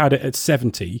if we'd had it at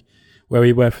 70, where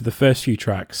we were for the first few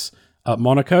tracks at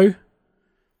Monaco,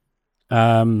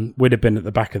 we'd have been at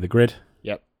the back of the grid.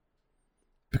 Yep.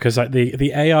 Because like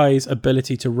the AI's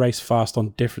ability to race fast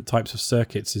on different types of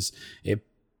circuits is it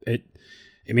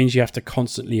means you have to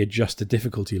constantly adjust the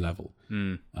difficulty level.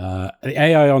 The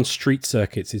AI on street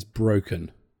circuits is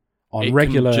broken. On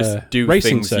regular just do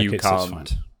racing things circuits, you can't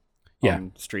it's fine. Yeah,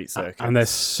 on street circuits, and they're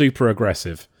super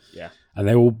aggressive. Yeah, and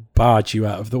they will barge you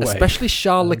out of the way. Especially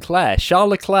Charles Leclerc.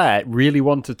 Charles Leclerc really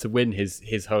wanted to win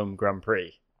his home Grand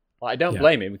Prix. Like, I don't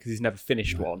blame him because he's never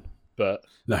finished one. But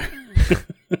no,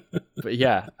 but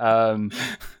yeah,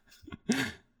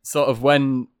 sort of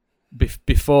when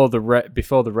before the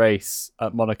race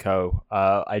at Monaco,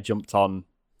 I jumped on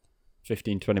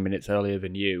 15-20 minutes earlier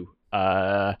than you.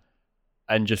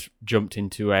 And just jumped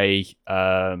into a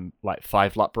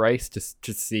 5-lap race to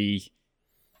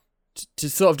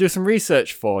sort of do some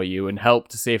research for you and help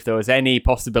to see if there was any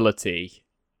possibility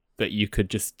that you could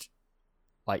just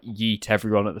like yeet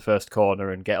everyone at the first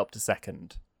corner and get up to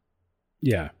second.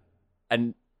 Yeah.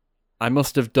 And I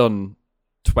must have done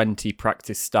 20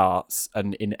 practice starts,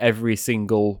 and in every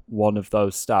single one of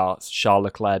those starts, Charles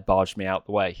Leclerc barged me out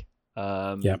the way.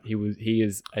 He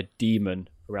is a demon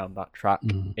around that track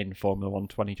in Formula 1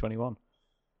 2021.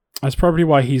 That's probably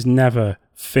why he's never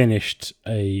finished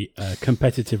a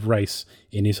competitive race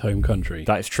in his home country.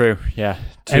 That is true, yeah.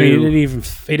 And he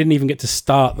didn't even get to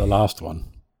start the last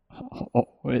one. Oh,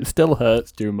 it still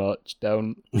hurts too much,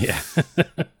 don't. Yeah.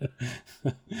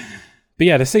 But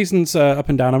yeah, the season's up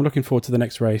and down. I'm looking forward to the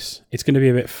next race. It's going to be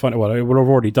a bit fun. Well, we'll have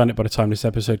already done it by the time this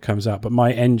episode comes out, but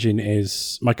my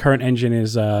current engine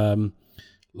is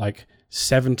like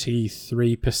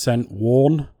 73%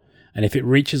 worn, and if it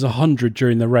reaches 100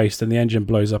 during the race, then the engine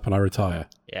blows up and I retire.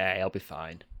 Yeah, it'll be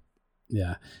fine.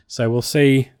 Yeah, so we'll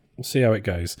see how it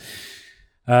goes.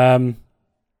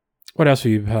 What else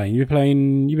have you been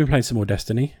playing? You've been playing some more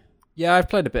Destiny. Yeah, I've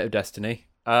played a bit of Destiny.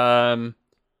 I'm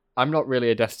not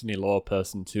really a Destiny lore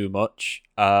person too much.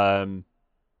 Beyond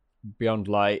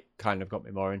Light kind of got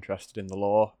me more interested in the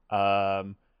lore. I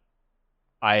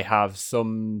have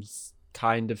some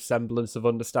kind of semblance of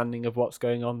understanding of what's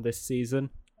going on this season.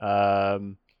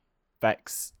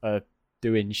 Vex are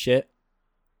doing shit.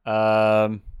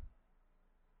 That's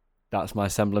my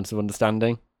semblance of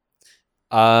understanding.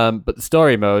 But the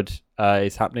story mode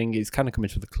is happening. It's kind of coming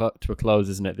to a close,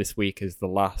 isn't it? This week is the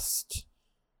last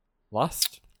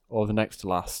or the next to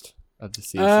last of the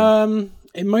season.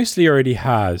 It mostly already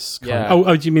has. Yeah.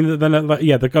 Oh, do you mean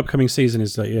the upcoming season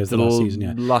is the last season?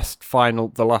 Yeah.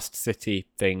 The last city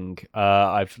thing.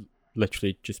 I've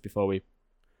literally just before we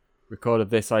recorded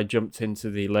this, I jumped into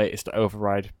the latest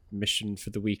override mission for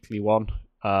the weekly one,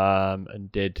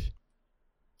 and did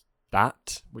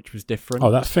that, which was different.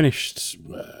 Oh, that finished.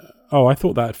 I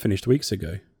thought that had finished weeks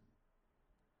ago.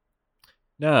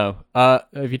 No.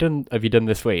 Have you done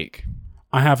this week?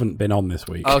 I haven't been on this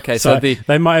week. Okay, so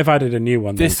they might have added a new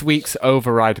one. This week's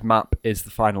override map is the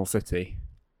final city.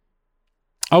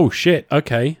 Oh shit!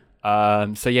 Okay.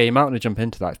 So yeah, you might want to jump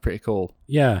into that. It's pretty cool.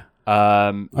 Yeah.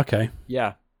 Okay.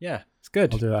 Yeah, it's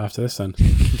good. I'll do that after this then.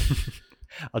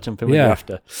 I'll jump in with you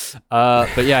after.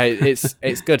 But yeah,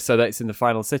 it's good. So that it's in the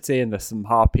final city, and there's some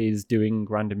harpies doing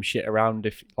random shit around.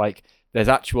 If like there's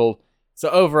actual. So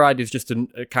override is just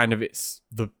a kind of it's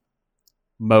the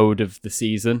mode of the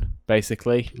season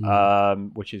basically,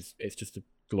 which is it's just a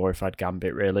glorified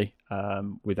Gambit really,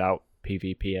 without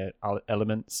PvP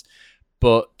elements,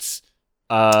 but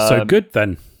so good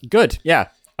then. Good, yeah.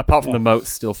 Apart from the moats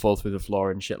still fall through the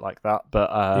floor and shit like that. But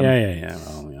yeah.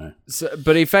 Well,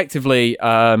 but effectively,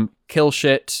 kill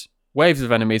shit, waves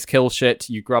of enemies, kill shit.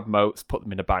 You grab moats, put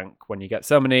them in a bank. When you get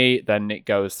so many, then it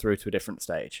goes through to a different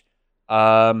stage.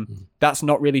 That's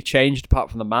not really changed apart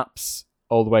from the maps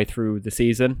all the way through the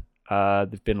season.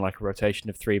 There's been like a rotation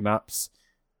of 3 maps,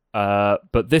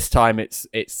 but this time it's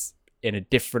in a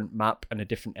different map and a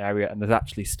different area, and there's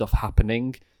actually stuff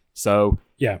happening. So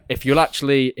if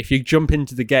you jump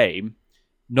into the game,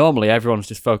 normally everyone's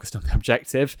just focused on the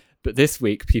objective, but this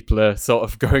week people are sort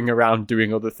of going around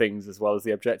doing other things as well as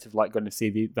the objective, like going to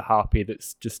see the harpy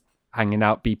that's just hanging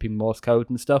out beeping Morse code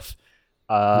and stuff.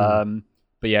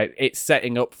 But yeah, it's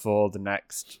setting up for the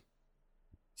next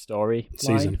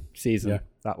season,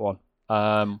 that one,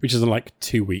 which is in like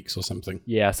 2 weeks or something.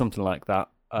 Yeah, something like that.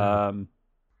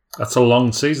 That's a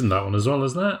long season, that one as well,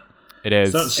 isn't it? It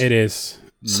is. So it is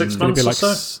 6 months or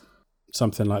so,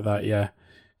 something like that. Yeah,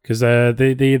 because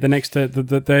the next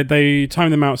they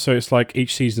time them out so it's like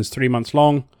each season's 3 months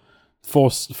long. Four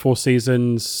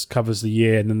seasons covers the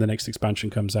year, and then the next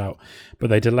expansion comes out. But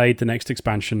they delayed the next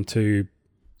expansion to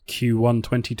Q1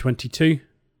 2022.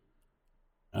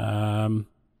 And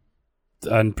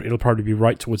it'll probably be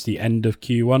right towards the end of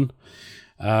Q1.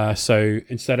 So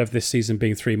instead of this season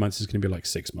being 3 months, it's going to be like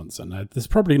 6 months. And there's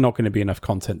probably not going to be enough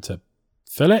content to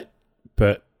fill it,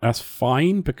 but that's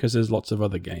fine because there's lots of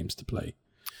other games to play.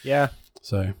 Yeah.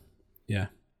 So, yeah.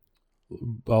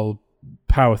 I'll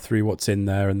power through what's in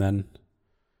there and then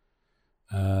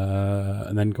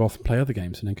go off and play other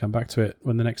games and then come back to it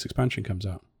when the next expansion comes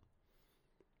out.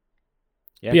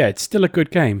 Yeah, it's still a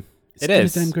good game. It's still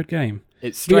a damn good game.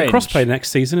 It's strange. We get crossplay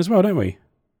next season as well, don't we?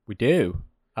 We do.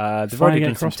 They've already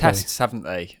done some tests, haven't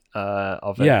they,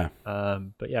 of it? Yeah.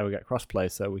 But yeah, we get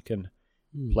crossplay, so we can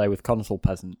play with console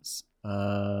peasants.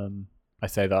 I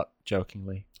say that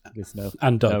jokingly. There's no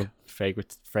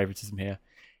favoritism here.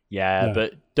 Yeah, no.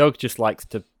 But Doug just likes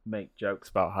to make jokes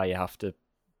about how you have to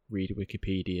read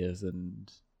Wikipedias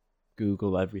and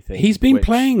Google everything. He's been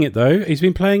playing it, though. He's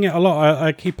been playing it a lot.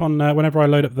 I keep on, whenever I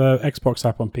load up the Xbox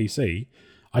app on PC,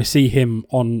 I see him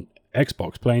on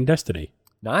Xbox playing Destiny.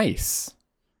 Nice.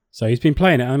 So he's been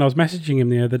playing it, and I was messaging him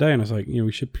the other day, and I was like,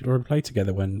 we should play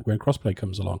together when crossplay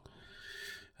comes along.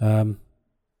 So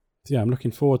yeah, I'm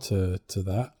looking forward to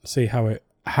that. See how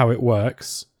it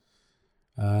works.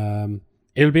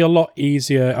 It'll be a lot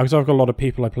easier because I've got a lot of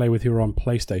people I play with who are on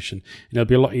PlayStation, and it'll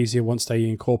be a lot easier once they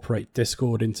incorporate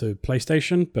Discord into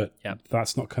PlayStation. But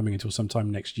that's not coming until sometime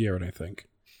next year, I don't think.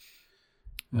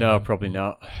 No, probably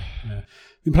not. Yeah.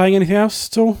 Been playing anything else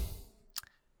at all?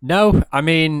 No, I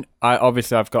mean,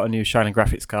 I've got a new shiny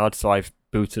graphics card, so I've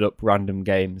booted up random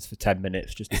games for 10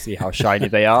 minutes just to see how shiny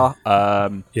they are.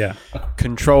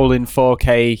 Controlling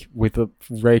 4K with the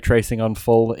ray tracing on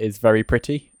full is very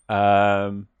pretty.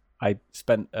 I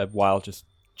spent a while just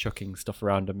chucking stuff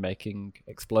around and making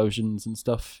explosions and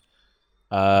stuff.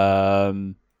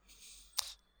 But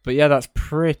yeah, that's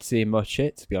pretty much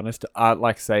it, to be honest.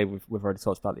 Like I say, we've already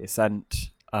talked about the Ascent.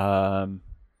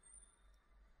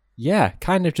 Yeah,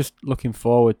 kind of just looking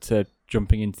forward to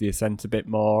jumping into the Ascent a bit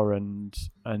more and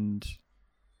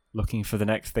looking for the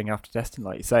next thing after Destiny,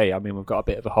 like you say. I mean, we've got a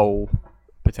bit of a hole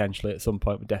potentially at some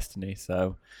point with Destiny,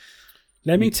 so...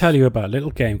 Let me tell you about a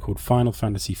little game called Final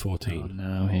Fantasy XIV. Oh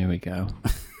no, here we go.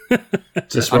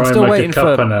 Just I'm still waiting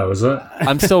for now, is it?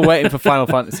 I'm still waiting for Final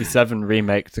Fantasy VII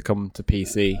Remake to come to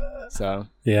PC, so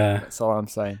yeah, that's all I'm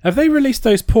saying. Have they released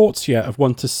those ports yet of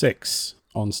 1 to 6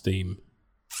 on Steam?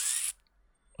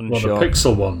 Unsure. Well, the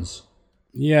pixel ones.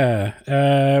 Yeah,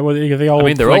 well, the old. I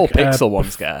mean, they're all pixel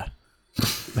ones, guy.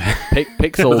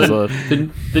 Pixels are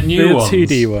the new ones,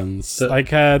 2D ones.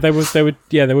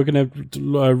 They were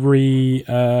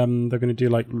going to do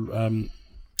like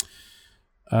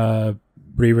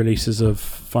re-releases of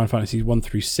Final Fantasy 1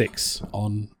 through 6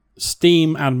 on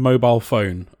Steam and mobile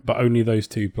phone, but only those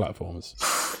 2 platforms.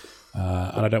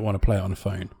 And I don't want to play it on a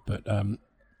phone, but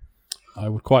I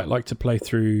would quite like to play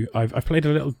through. I've played a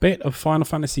little bit of Final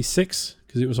Fantasy 6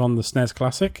 because it was on the SNES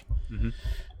Classic. Mm-hmm.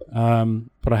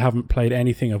 But I haven't played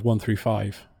anything of 1 through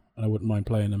 5, and I wouldn't mind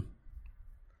playing them.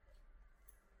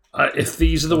 If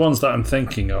these are the ones that I'm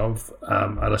thinking of,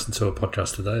 I listened to a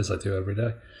podcast today, as I do every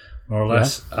day, more or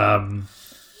less,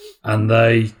 and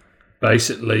they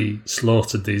basically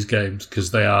slaughtered these games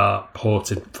because they are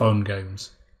ported phone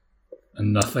games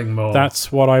and nothing more.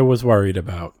 That's what I was worried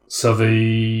about. So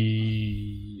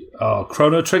the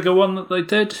Chrono Trigger one that they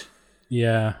did,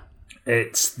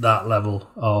 it's that level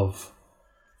of.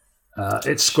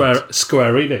 It's Square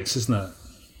Enix, isn't it?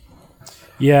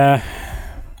 Yeah.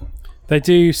 They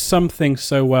do some things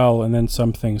so well and then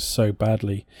some things so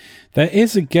badly. There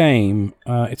is a game,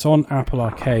 it's on Apple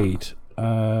Arcade,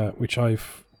 which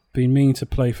I've been meaning to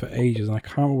play for ages, and I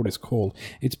can't remember what it's called.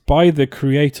 It's by the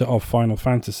creator of Final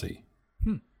Fantasy.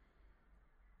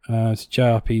 It's a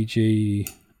JRPG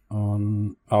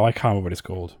on... Oh, I can't remember what it's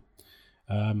called.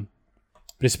 But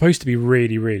it's supposed to be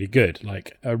really, really good.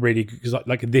 Like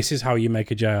this is how you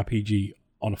make a JRPG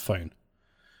on a phone.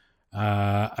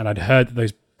 And I'd heard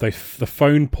that the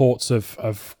phone ports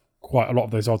of quite a lot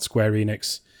of those odd Square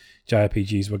Enix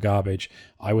JRPGs were garbage.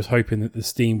 I was hoping that the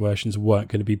Steam versions weren't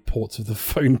going to be ports of the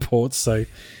phone ports, so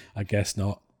I guess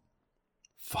not.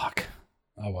 Fuck.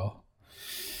 Oh well.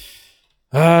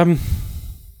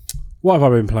 What have I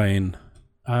been playing?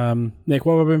 Nick,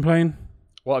 what have I been playing?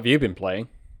 What have you been playing?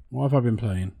 What have I been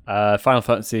playing? Final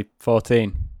Fantasy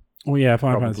 14. Oh yeah,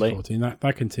 Final Fantasy 14.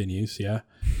 That continues, yeah.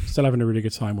 Still having a really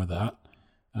good time with that.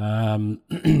 I'm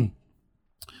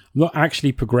not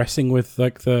actually progressing with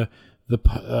like the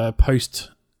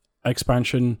post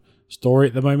expansion story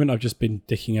at the moment. I've just been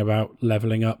dicking about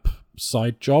leveling up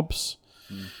side jobs.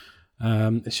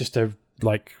 It's just it's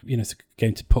a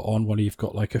game to put on while you've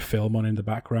got like a film on in the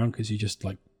background, because you're just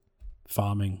like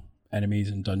farming enemies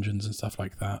and dungeons and stuff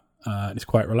like that. It's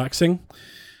quite relaxing.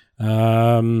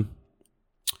 I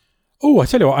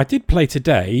tell you what, I did play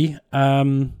today.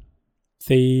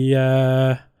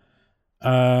 The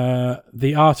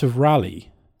Art of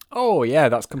Rally. Oh yeah,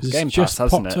 that's come to Game Pass,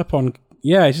 hasn't it?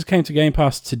 It just came to Game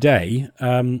Pass today.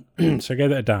 So I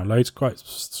gave it a download. It's quite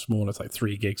small. It's like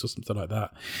 3 gigs or something like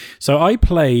that. So I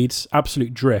played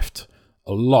Absolute Drift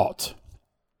a lot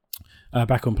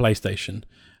back on PlayStation.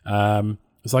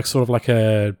 It's like sort of like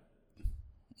I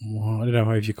don't know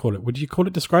how you call it. Would you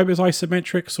describe it as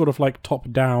isometric? Sort of like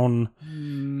top-down,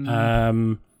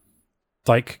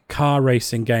 like car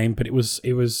racing game, but it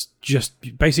was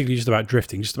just basically just about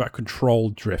drifting, just about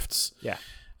controlled drifts. Yeah.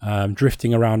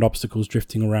 Drifting around obstacles,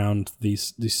 drifting around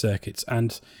these circuits,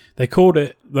 and they called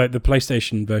it, like the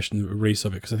PlayStation version release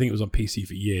of it, because I think it was on PC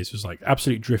for years, it was like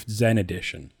Absolute Drift Zen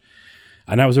Edition,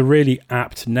 and that was a really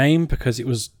apt name because it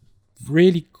was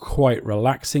really quite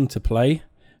relaxing to play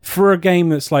for a game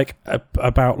that's like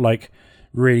about like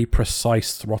really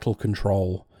precise throttle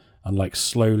control and like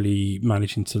slowly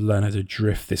managing to learn how to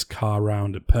drift this car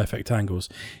around at perfect angles.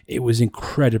 It was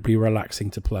incredibly relaxing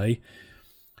to play.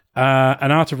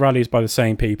 And Art of Rally is by the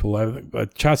same people.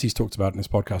 Chazzy's talked about it in this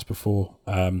podcast before.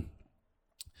 But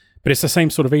it's the same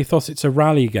sort of ethos. It's a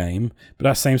rally game, but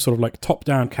that same sort of like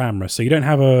top-down camera. So you don't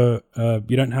have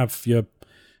your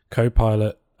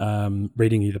co-pilot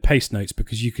reading you the pace notes,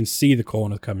 because you can see the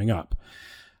corner coming up.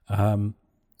 And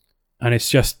it's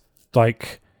just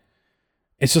like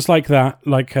that,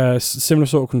 like similar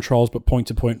sort of controls, but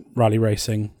point-to-point rally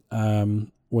racing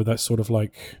with that sort of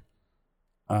like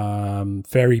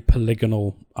very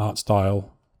polygonal art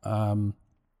style.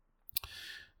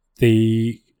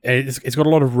 It's got a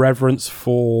lot of reverence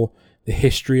for the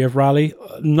history of rally.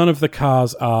 None of the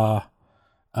cars are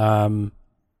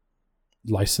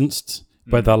licensed,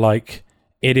 but they're like,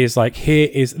 it is like,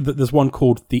 there's one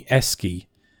called the Esky,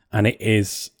 and it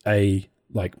is a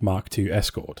like Mark II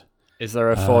Escort. Is there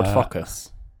a Ford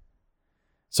Focus?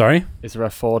 Sorry? Is there a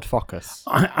Ford Focus?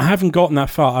 I haven't gotten that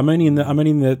far. I'm only in the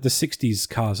 60s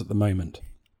cars at the moment.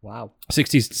 Wow.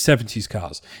 60s, 70s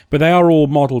cars. But they are all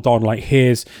modelled on like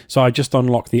so I just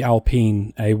unlocked the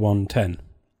Alpine A110.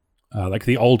 Like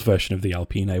the old version of the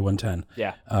Alpine A110.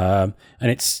 Yeah. And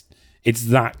it's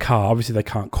that car. Obviously they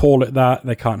can't call it that.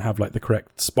 They can't have like the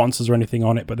correct sponsors or anything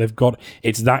on it, but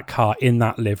it's that car in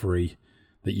that livery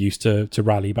that used to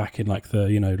rally back in like the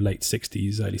late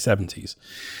 60s, early 70s.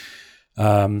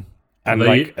 And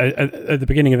like at the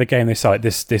beginning of the game, they say like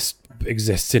this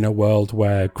exists in a world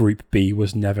where Group B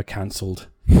was never cancelled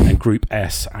and Group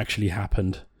S actually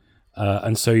happened,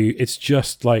 and so it's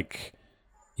just like,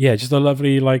 just a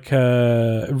lovely like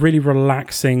really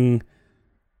relaxing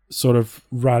sort of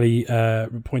rally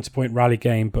point-to-point rally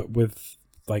game, but with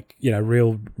like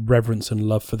real reverence and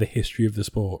love for the history of the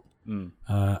sport. And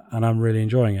I'm really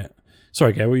enjoying it.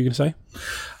 Sorry, Gary, what were you going to say?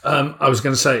 I was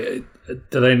going to say,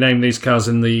 do they name these cars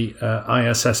in the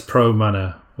ISS Pro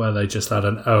manner, where they just add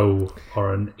an O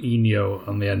or an Enio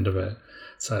on the end of it?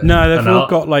 So no, they've all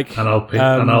got like an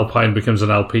Alpine becomes an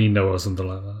Alpino or something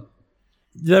like that.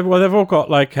 They've all got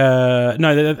like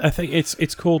I think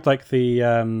it's called like the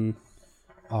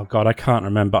oh god, I can't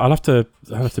remember. I'll have to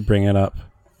bring it up.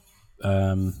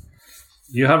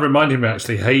 You have reminded me,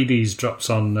 actually. Hades drops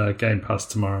on Game Pass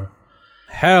tomorrow.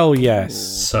 Hell yes!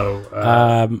 So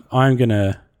I'm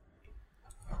gonna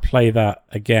play that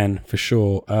again for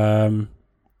sure.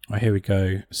 Here we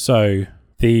go. So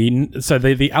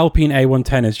The Alpine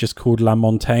A110 is just called La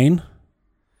Montagne.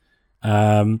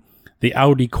 The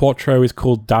Audi Quattro is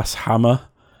called Das Hammer.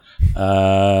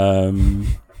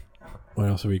 What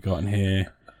else have we got in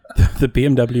here? The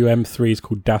BMW M3 is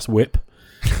called Das Whip.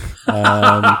 The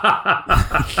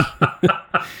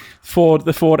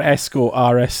Ford Escort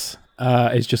RS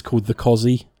is just called the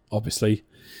Cozzy, obviously.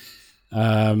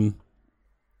 They're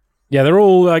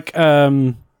all like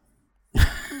the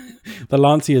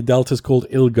Lancia Delta is called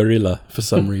Il Gorilla for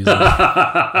some reason.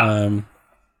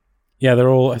 They're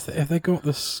all. Have they got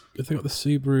the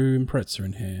Subaru Impreza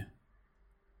in here?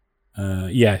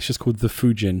 It's just called the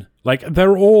Fujin. Like,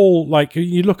 they're all like,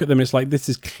 you look at them, it's like, this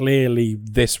is clearly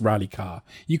this rally car.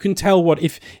 You can tell what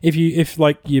if you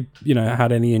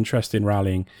had any interest in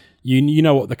rallying, you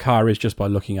know what the car is just by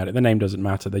looking at it. The name doesn't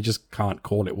matter. They just can't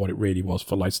call it what it really was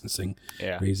for licensing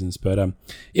reasons. But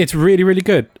it's really, really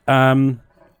good. I'm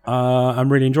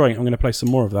really enjoying it. I'm going to play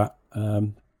some more of that.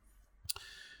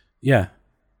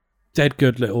 Dead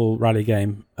good little rally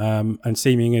game. And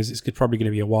seeming as it's probably going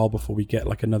to be a while before we get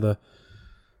like another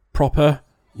proper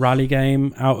rally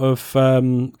game out of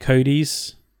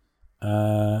Cody's.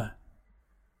 Well,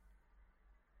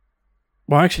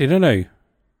 actually, I don't know.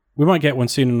 We might get one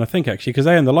soon, and I think actually because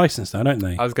they own the license now, don't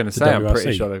they? I was going to say, I'm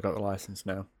pretty sure they've got the license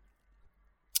now.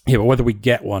 Yeah, but whether we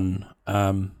get one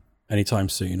anytime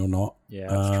soon or not,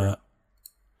 that's true.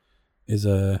 is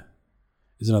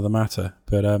another matter.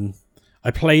 But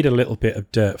I played a little bit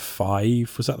of Dirt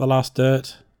 5. Was that the last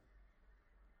Dirt?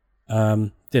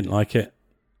 Didn't like it.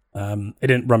 It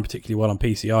didn't run particularly well on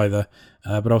PC either,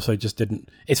 but also just didn't.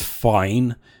 It's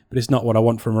fine, but it's not what I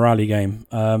want from a rally game.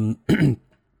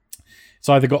 It's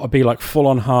either got to be like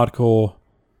full-on hardcore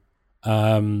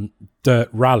dirt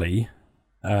rally,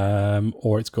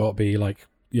 or it's got to be like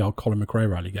the old Colin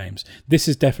McRae rally games. This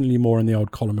is definitely more in the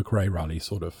old Colin McRae rally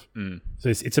sort of. So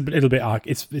it's a little bit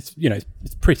it's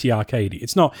pretty arcadey.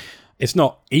 It's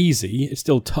not easy. It's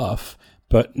still tough,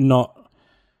 but not.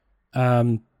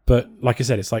 But like I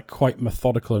said, it's like quite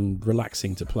methodical and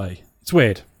relaxing to play. It's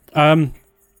weird.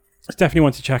 It's definitely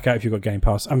one to check out if you've got Game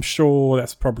Pass. I'm sure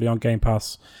that's probably on Game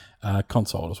Pass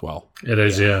console as well. It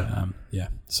is, yeah.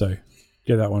 So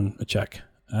give that one a check.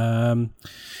 Apart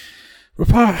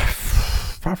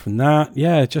from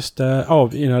that, just a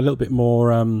little bit more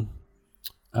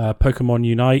Pokemon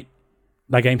Unite.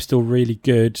 That game's still really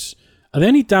good. The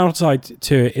only downside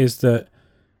to it is that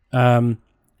the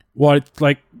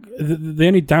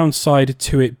only downside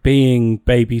to it being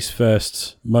baby's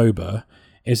first MOBA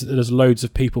is that there's loads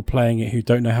of people playing it who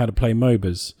don't know how to play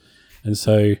MOBAs, and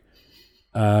so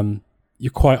you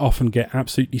quite often get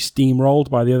absolutely steamrolled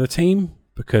by the other team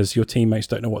because your teammates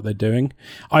don't know what they're doing.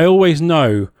 I always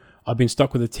know I've been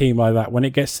stuck with a team like that when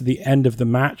it gets to the end of the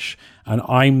match and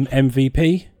I'm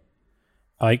MVP.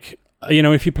 Like,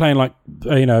 if you're playing like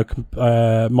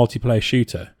multiplayer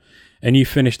shooter and you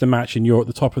finish the match and you're at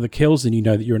the top of the kills, and you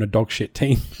know that you're in a dog shit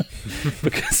team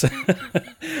because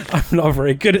I'm not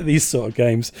very good at these sort of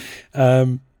games.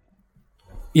 So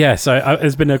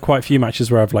there's been quite a few matches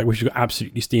where I've we got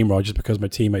absolutely steamrolled just because my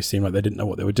teammates seemed like they didn't know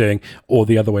what they were doing, or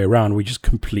the other way around, we just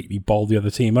completely bowled the other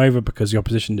team over because the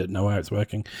opposition didn't know how it's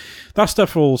working. That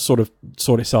stuff will sort of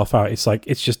sort itself out. It's like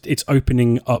it's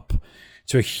opening up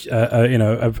to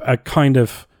a kind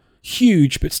of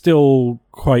huge but still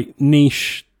quite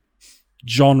niche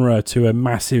genre to a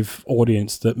massive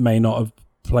audience that may not have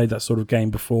played that sort of game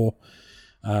before,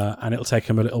 and it'll take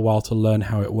them a little while to learn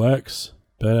how it works.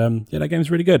 But that game's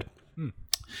really good.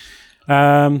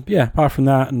 Apart from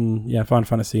that, and Final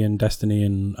Fantasy and Destiny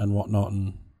and whatnot,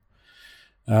 and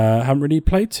haven't really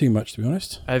played too much, to be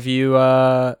honest. Have you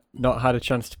not had a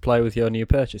chance to play with your new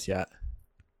purchase yet?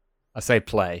 I say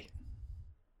play.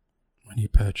 My new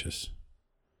purchase.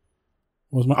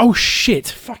 What was my? Oh shit!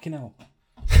 Fucking hell!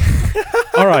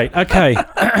 All right, okay.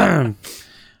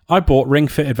 I bought Ring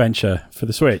Fit Adventure for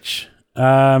the Switch.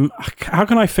 How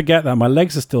can I forget that? My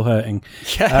legs are still hurting.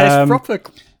 Yeah, it's proper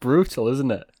brutal,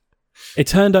 isn't it? It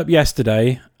turned up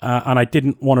yesterday, and I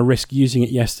didn't want to risk using it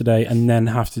yesterday and then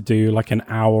have to do like an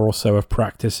hour or so of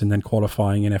practice and then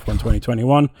qualifying in F1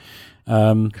 2021.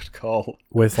 Good call.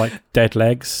 With like dead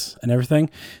legs and everything.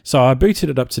 So I booted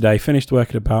it up today, finished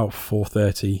work at about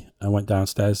 4:30, and went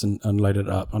downstairs and loaded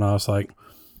it up. And I was like,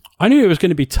 I knew it was going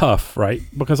to be tough, right?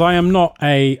 Because I am not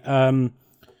I'm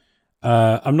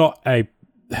not a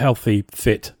healthy,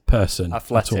 fit person.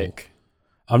 Athletic.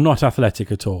 I'm not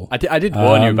athletic at all. I did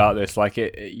warn you about this.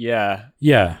 Yeah.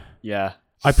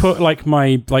 I put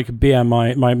my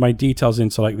BMI, my details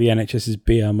into like the NHS's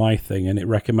BMI thing, and it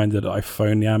recommended that I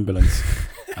phone the ambulance.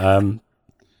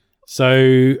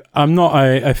 So I'm not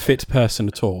a fit person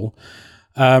at all.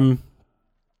 And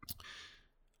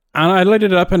I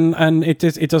loaded it up, and it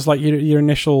does like your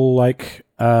initial like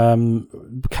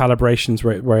calibrations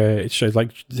where it shows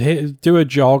like do a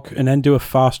jog and then do a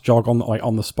fast jog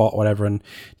on the spot or whatever, and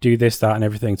do this, that, and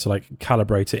everything to like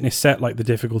calibrate it. And it's set like the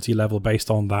difficulty level based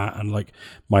on that and like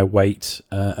my weight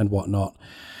and whatnot.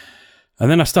 And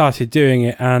then I started doing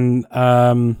it,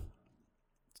 and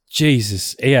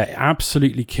Jesus, yeah, it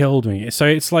absolutely killed me. So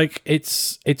it's like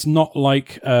it's not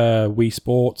like Wii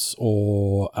Sports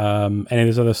or any of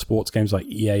those other sports games like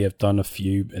EA have done a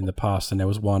few in the past, and there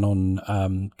was one on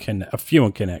a few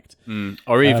on Kinect,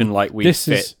 or even like Wii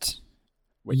Fit,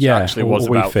 which actually was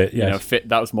Wii about Fit, yes. Fit.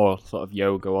 That was more sort of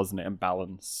yoga, wasn't it, and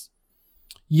balance.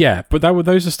 Yeah, but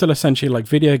those are still essentially like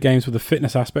video games with a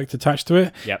fitness aspect attached to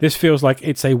it. Yep. This feels like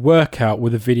it's a workout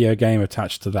with a video game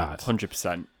attached to that.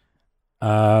 100%.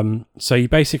 So you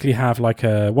basically have like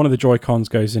one of the Joy-Cons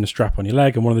goes in a strap on your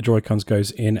leg, and one of the Joy-Cons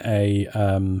goes in a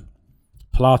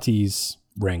Pilates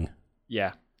ring.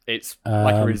 Yeah, it's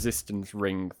like a resistance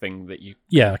ring thing that you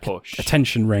push. A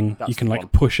tension ring. That's you can the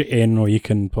like push it in, or you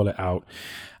can pull it out.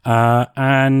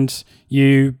 And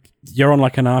you're on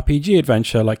like an RPG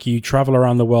adventure. Like you travel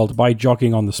around the world by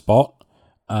jogging on the spot.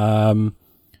 And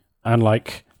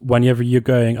like whenever you're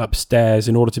going upstairs,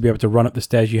 in order to be able to run up the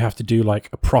stairs, you have to do like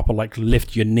a proper like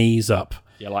lift your knees up.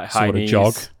 Yeah, like high sort knees. Of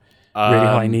jog. Really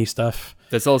high knee stuff.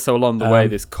 There's also along the way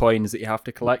there's coins that you have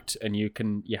to collect, and you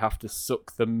have to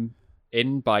suck them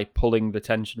in by pulling the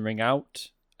tension ring out.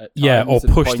 Yeah, or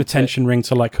push the tension ring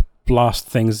to like blast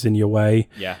things in your way.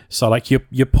 Yeah. So like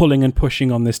you're pulling and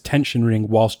pushing on this tension ring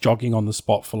whilst jogging on the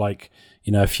spot for like,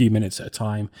 a few minutes at a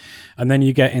time. And then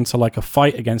you get into like a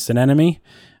fight against an enemy.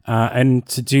 And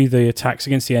to do the attacks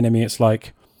against the enemy, it's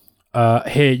like,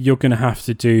 here you're going to have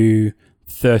to do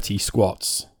 30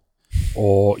 squats,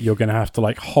 or you're going to have to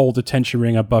like hold the tension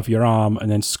ring above your arm and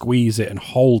then squeeze it and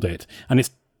hold it. And it's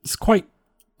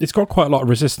got quite a lot of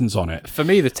resistance on it. For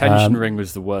me, the tension ring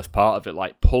was the worst part of it.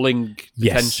 Like pulling the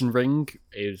tension ring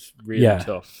is really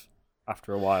tough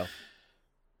after a while.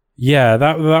 Yeah,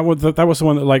 that was the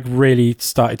one that like really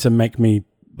started to make me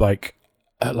like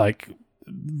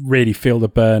really feel the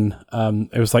burn.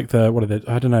 It was like I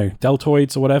don't know,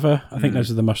 deltoids or whatever. I think those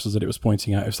are the muscles that it was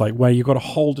pointing at. It's like where you got to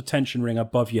hold a tension ring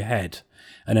above your head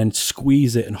and then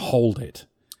squeeze it and hold it.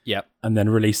 Yep. And then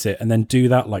release it, and then do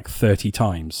that like 30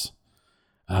 times.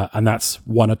 And that's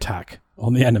one attack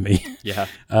on the enemy. Yeah.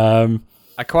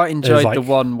 I quite enjoyed the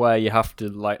one where you have to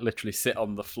like literally sit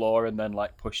on the floor and then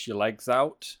like push your legs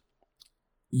out.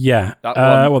 Yeah. That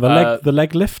one, the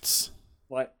leg lifts.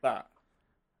 Like that.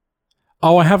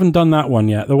 Oh, I haven't done that one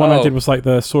yet. The one I did was like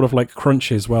the sort of like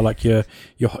crunches where like you're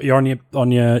on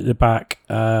your back,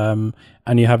 and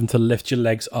you're having to lift your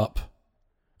legs up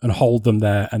and hold them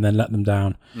there and then let them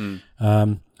down.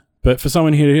 But for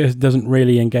someone who doesn't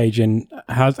really engage in,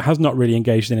 has not really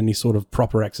engaged in any sort of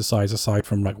proper exercise aside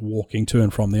from like walking to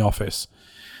and from the office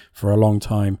for a long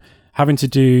time, having to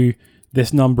do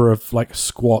this number of like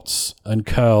squats and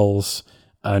curls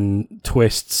and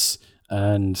twists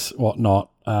and whatnot.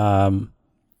 I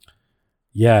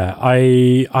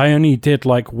only did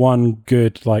like one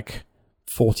good like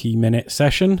 40-minute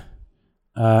session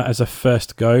as a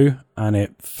first go, and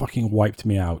it fucking wiped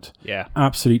me out. Yeah,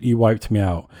 absolutely wiped me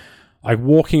out. Like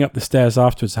walking up the stairs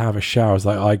afterwards to have a shower, I was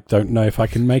like, I don't know if I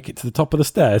can make it to the top of the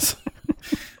stairs.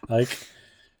 Like,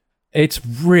 it's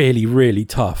really, really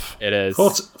tough. It is.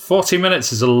 40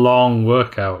 minutes is a long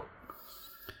workout.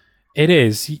 It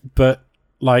is, but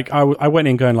like I went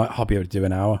in going like, I'll be able to do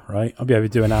an hour, right? I'll be able to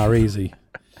do an hour easy.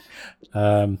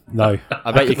 No,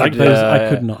 I bet I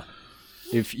could not.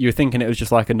 If you were thinking it was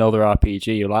just like another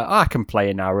RPG, you're like, I can play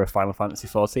an hour of Final Fantasy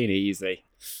 14 easy.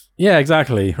 Yeah,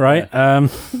 exactly. Right. Yeah.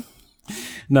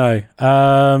 No.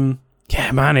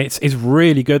 Yeah, man, it's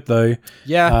really good though.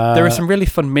 Yeah, there are some really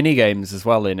fun mini games as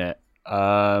well in it.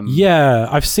 Yeah,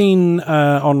 I've seen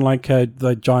on like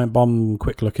the Giant Bomb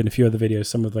Quick Look and a few other videos,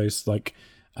 some of those like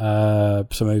some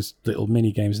of those little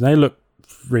mini games, and they look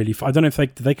really fun. I don't know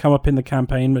if they come up in the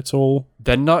campaign at all.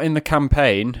 They're not in the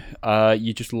campaign.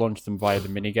 You just launch them via the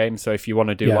mini game. So if you want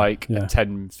to do a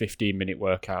 10-15 minute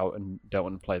workout and don't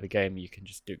want to play the game, you can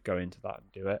just go into that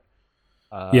and do it.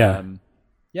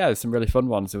 There's some really fun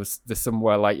ones. There's some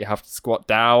where like you have to squat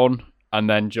down and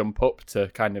then jump up to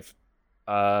kind of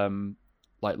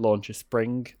like launch a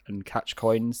spring and catch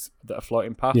coins that are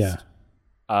floating past.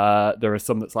 There are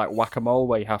some that's like whack-a-mole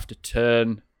where you have to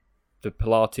turn the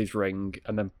Pilates ring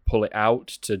and then pull it out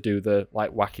to do the like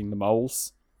whacking the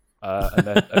moles and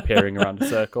then appearing around a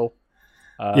circle.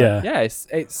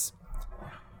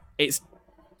 It's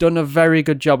done a very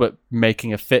good job at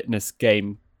making a fitness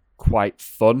game quite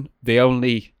fun. The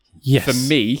only for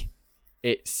me,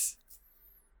 it's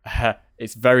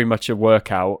very much a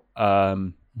workout,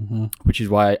 which is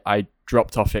why I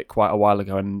dropped off it quite a while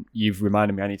ago, and you've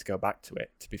reminded me I need to go back to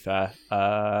it, to be fair,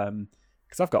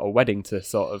 because I've got a wedding to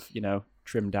sort of,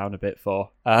 trim down a bit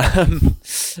for.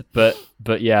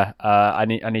 But yeah, I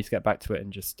need to get back to it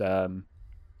and just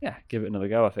give it another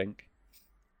go, I think.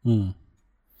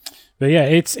 But yeah,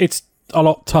 it's a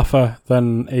lot tougher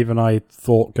than even I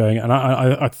thought going, and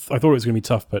I thought it was going to be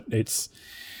tough, but it's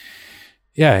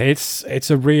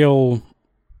a real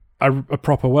a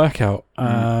proper workout.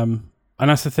 And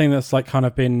that's the thing that's like kind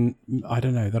of been, I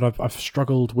don't know, that I've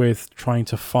struggled with trying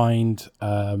to find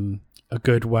a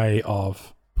good way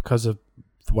of, because of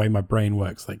the way my brain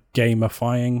works, like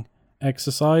gamifying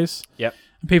exercise. Yep.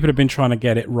 And people have been trying to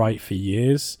get it right for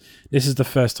years. This is the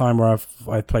first time where I've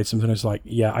played something that's like,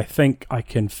 yeah, I think I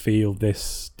can feel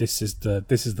this. This is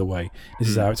the way. This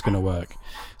is how it's going to work.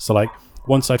 So like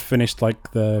once I'd finished like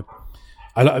it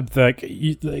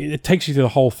takes you through the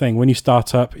whole thing. When you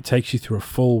start up, it takes you through a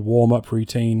full warm-up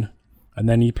routine, and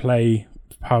then you play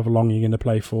however long you're going to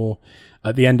play for.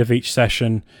 At the end of each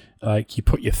session, like you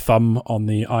put your thumb on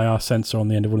the IR sensor on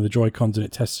the end of one of the Joy-Cons, and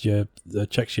it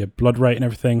checks your blood rate and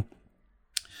everything.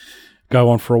 Go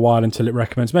on for a while until it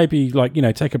recommends maybe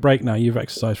take a break now, you've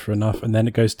exercised for enough, and then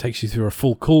it takes you through a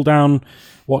full cooldown,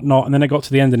 whatnot, and then it got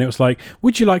to the end and it was like,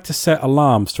 would you like to set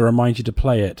alarms to remind you to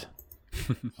play it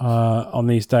on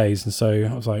these days? And so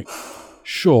I was like,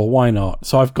 sure, why not?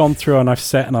 So I've gone through and I've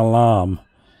set an alarm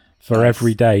for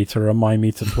every day to remind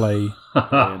me to play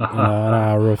an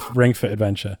hour of Ring Fit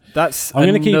Adventure. I'm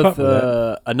going to keep up with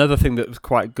it. Another thing that was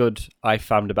quite good I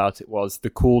found about it was the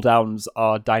cooldowns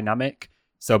are dynamic.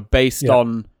 So based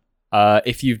on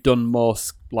if you've done more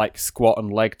like squat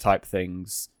and leg type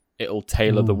things, it'll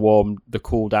tailor the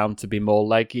cooldown to be more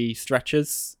leggy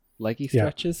stretches.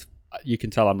 You can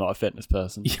tell I'm not a fitness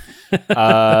person.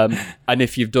 And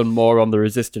if you've done more on the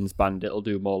resistance band, it'll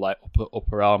do more like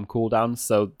upper arm cooldowns.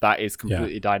 So that is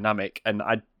completely dynamic. And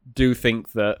I do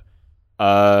think that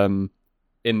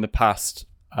in the past,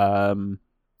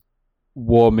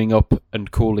 warming up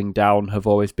and cooling down have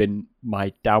always been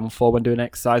my downfall when doing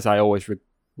exercise. I always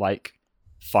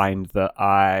find that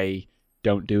I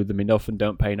don't do them enough and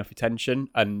don't pay enough attention.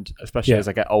 And especially as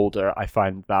I get older, I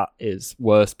find that is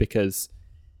worse because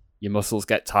your muscles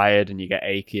get tired and you get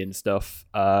achy and stuff.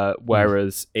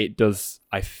 Whereas it does,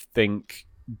 I think,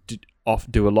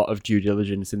 do a lot of due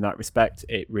diligence in that respect.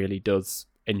 It really does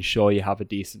ensure you have a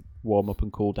decent warm up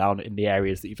and cool down in the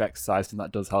areas that you've exercised, and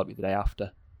that does help you the day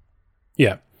after.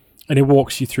 Yeah. And it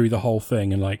walks you through the whole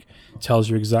thing and like tells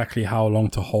you exactly how long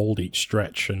to hold each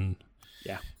stretch and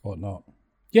whatnot.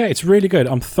 Yeah, it's really good.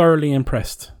 I'm thoroughly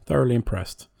impressed. Sorry,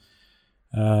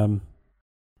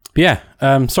 Gabe,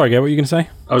 what were you going to say?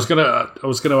 I was going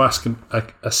to ask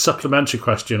a supplementary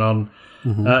question on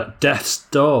Death's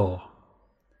Door.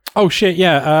 Oh shit,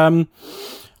 yeah.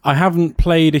 I haven't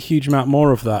played a huge amount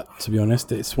more of that, to be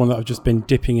honest. It's one that I've just been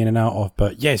dipping in and out of,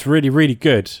 but yeah, it's really, really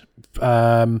good.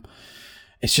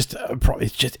 It's just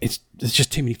there's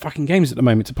just too many fucking games at the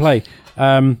moment to play.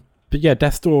 But yeah,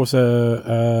 Death's Door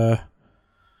is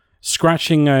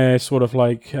scratching a sort of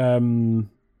like.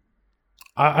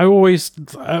 I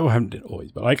haven't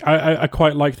always, but like I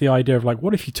quite like the idea of like,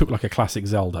 what if you took like a classic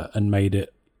Zelda and made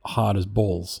it hard as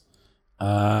balls,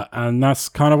 and that's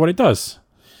kind of what it does.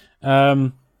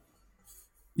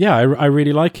 Yeah, I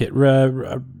really like it.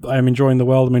 I'm enjoying the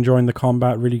world. I'm enjoying the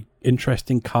combat. Really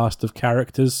interesting cast of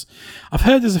characters. I've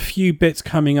heard there's a few bits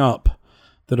coming up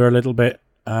that are a little bit.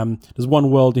 There's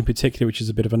one world in particular which is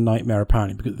a bit of a nightmare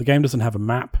apparently because the game doesn't have a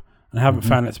map. And I haven't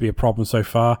found it to be a problem so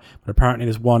far, but apparently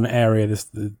there's one area,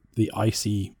 the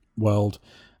icy world,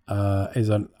 is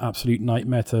an absolute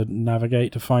nightmare to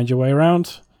navigate to find your way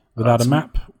around without a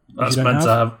map. That's meant to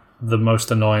have the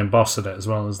most annoying boss in it as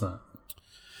well, isn't it?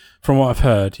 From what I've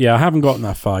heard, yeah, I haven't gotten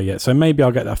that far yet, so maybe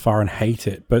I'll get that far and hate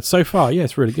it. But so far, yeah,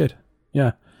 it's really good.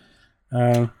 Yeah,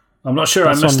 I'm not sure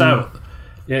I missed out.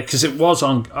 Yeah, because it was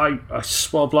on. I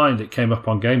swore blind it came up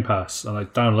on Game Pass, and I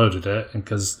downloaded it, and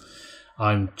because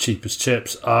I'm cheap as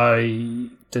chips, I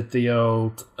did the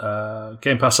old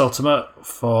Game Pass Ultimate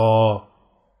for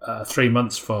 3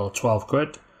 months for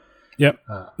 £12. Yep,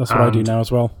 that's what I do now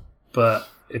as well. But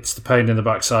it's the pain in the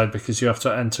backside because you have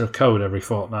to enter a code every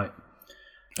fortnight.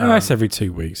 That's every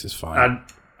 2 weeks, is fine. And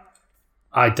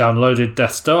I downloaded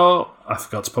Death's Door. I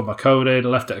forgot to put my code in.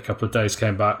 Left it a couple of days.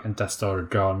 Came back and Death's Door had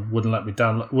gone. Wouldn't let me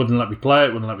play it. Wouldn't let me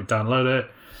download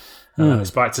it.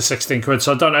 It's back to £16.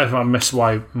 So I don't know if I missed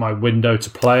my window to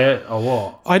play it or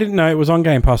what. I didn't know it was on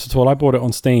Game Pass at all. I bought it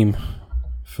on Steam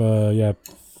for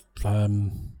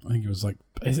I think it was like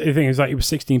it was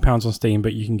 £16 on Steam,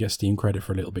 but you can get Steam credit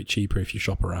for a little bit cheaper if you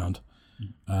shop around.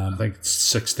 I think it's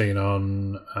 16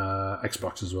 on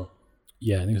Xbox as well.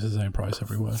 Yeah, I think it's the same price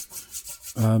everywhere.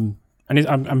 And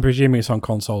I'm presuming it's on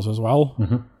consoles as well,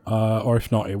 or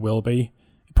if not, it will be.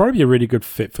 It'd probably be a really good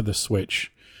fit for the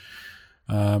Switch.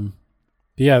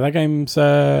 Yeah, that game's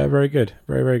very good,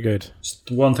 very very good. It's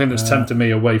the one thing that's tempted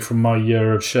me away from my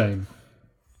year of shame.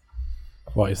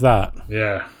 What is that?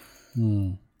 Yeah.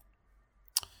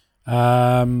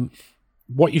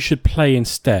 What you should play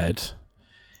instead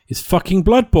is fucking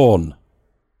Bloodborne.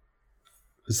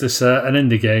 Is this an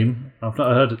indie game? I've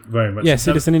not heard it very much. Yes,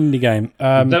 it is an indie game.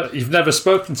 You've never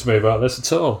spoken to me about this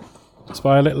at all. It's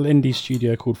by a little indie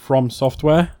studio called From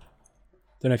Software.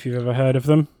 Don't know if you've ever heard of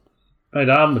them. Made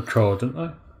Armored Core, didn't they?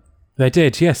 They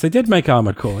did, yes. They did make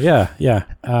Armored Core, yeah.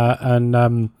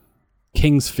 And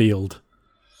Kingsfield.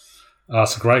 Oh,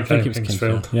 it's a great game, I think it was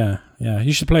Kingsfield. Yeah.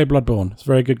 You should play Bloodborne. It's a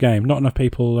very good game. Not enough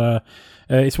people...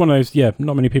 it's one of those,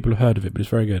 not many people have heard of it, but it's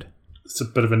very good. It's a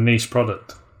bit of a niche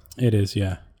product. It is,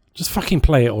 yeah. Just fucking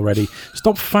play it already.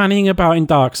 Stop fanning about in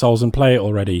Dark Souls and play it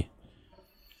already.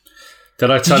 Did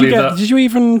I tell you that? Did you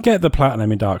even get the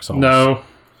platinum in Dark Souls? No.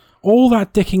 All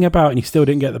that dicking about and you still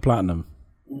didn't get the platinum?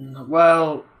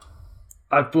 Well,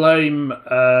 I blame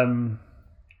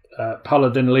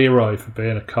Paladin Leroy for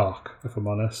being a cock, if I'm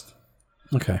honest.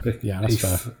 Okay, yeah, that's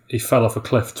fair. He fell off a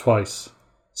cliff twice,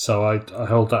 so I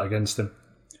hold that against him.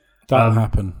 That'll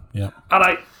happen, yeah.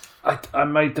 And I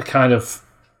made the kind of,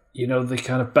 the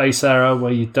kind of base error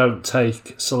where you don't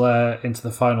take Solaire into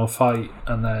the final fight,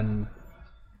 and then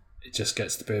it just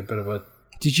gets to be a bit of a...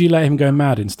 Did you let him go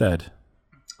mad instead?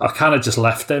 I kind of just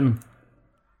left him.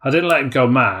 I didn't let him go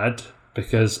mad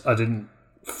because I didn't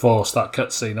force that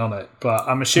cutscene on it. But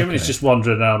I'm assuming he's just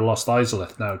wandering around Lost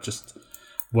Izalith now, just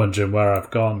wondering where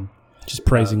I've gone. Just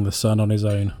praising the sun on his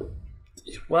own.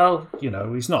 Well,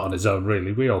 he's not on his own,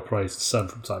 really. We all praise the sun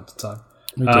from time to time.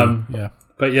 We do, yeah.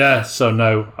 But yeah, so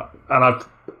no. And I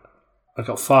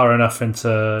got far enough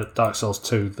into Dark Souls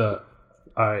 2 that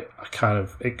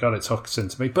it got its hooks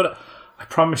into me. But I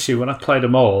promise you, when I play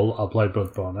them all, I'll play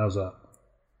Bloodborne. How's that?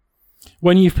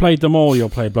 When you've played them all, you'll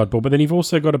play Bloodborne, but then you've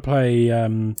also got to play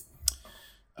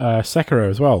Sekiro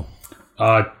as well.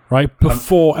 Right?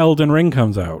 Before Elden Ring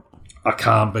comes out. I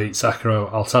can't beat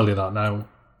Sekiro, I'll tell you that now.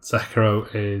 Sekiro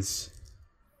is...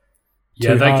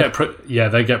 Yeah,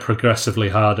 they get progressively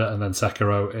harder, and then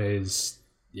Sekiro is...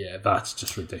 Yeah, that's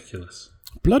just ridiculous.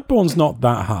 Bloodborne's not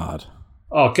that hard.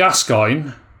 Oh,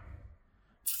 Gascoigne...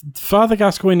 Father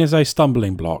Gascoigne is a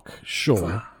stumbling block,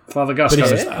 sure. Father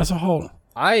Gascoigne as a whole.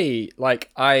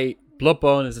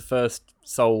 Bloodborne is the first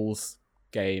Souls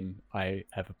game I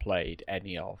ever played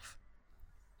any of.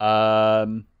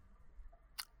 And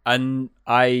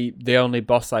the only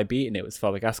boss I beat in it was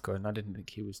Father Gascoigne. I didn't think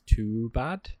he was too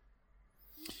bad.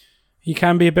 He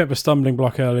can be a bit of a stumbling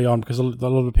block early on because a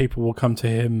lot of people will come to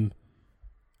him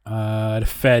at a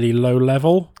fairly low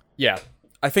level. Yeah.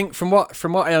 I think from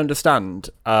what I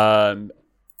understand,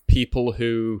 people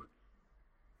who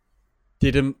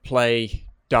didn't play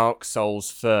Dark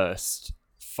Souls first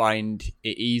find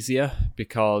it easier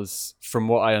because, from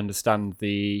what I understand,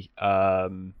 the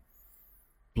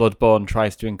Bloodborne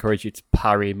tries to encourage you to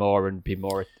parry more and be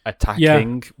more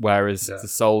attacking, whereas the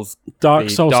Souls Dark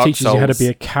Souls teaches you how to be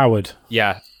a coward.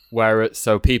 Yeah,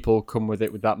 so people come with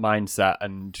it with that mindset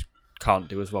and can't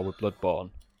do as well with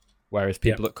Bloodborne, whereas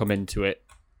people that come into it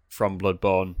from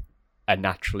Bloodborne are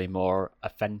naturally more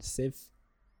offensive.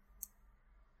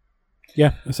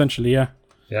 Yeah, essentially, yeah.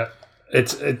 Yeah.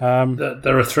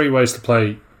 There are three ways to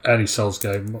play any Souls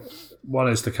game. One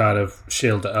is to kind of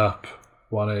shield it up,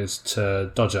 one is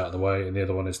to dodge out of the way, and the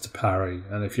other one is to parry.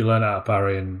 And if you learn how to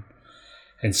parry in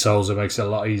Souls, it makes it a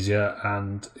lot easier,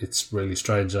 and it's really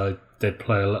strange. I did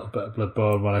play a little bit of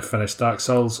Bloodborne when I finished Dark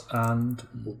Souls, and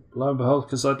lo and behold,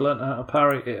 because I'd learned how to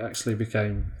parry, it actually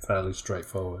became fairly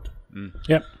straightforward.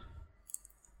 Yep.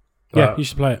 Yeah, you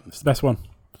should play it. It's the best one.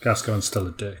 Gascoigne's still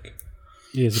a dick.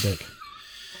 He is a dick.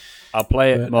 I'll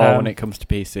play it more when it comes to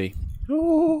PC.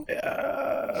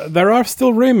 There are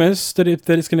still rumours that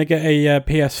it's going to get a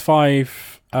PS5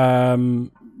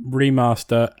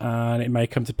 remaster, and it may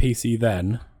come to PC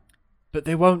then. But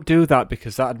they won't do that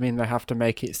because that would mean they have to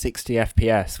make it 60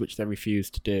 FPS, which they refuse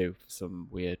to do for some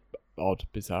weird, odd,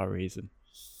 bizarre reason.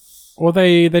 Well,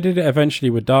 they did it eventually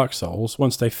with Dark Souls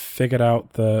once they figured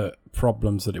out the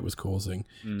problems that it was causing.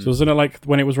 So wasn't it like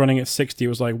when it was running at 60, it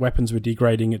was like weapons were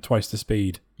degrading at twice the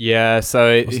speed? Yeah, so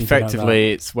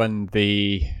effectively it's when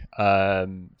the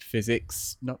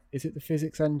physics... is it the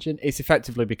physics engine? It's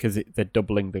effectively because they're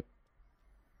doubling the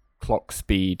clock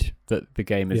speed that the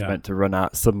game is meant to run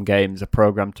at. Some games are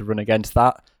programmed to run against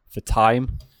that for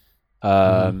time,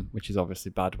 which is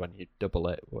obviously bad when you double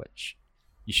it, which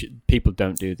people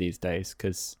don't do these days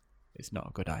because it's not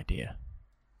a good idea.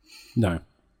 No.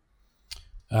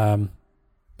 But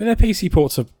their PC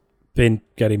ports have been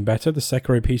getting better. The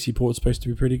Sekiro PC port is supposed to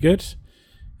be pretty good.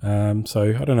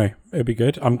 So I don't know. It'll be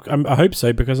good. I hope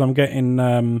so because I'm getting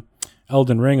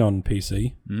Elden Ring on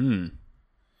PC.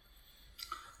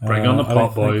 Bring on the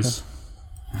pot, boys.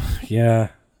 Yeah.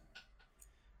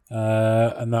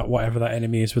 And that whatever that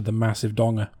enemy is with the massive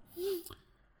donger.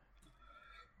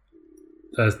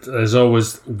 There's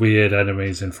always weird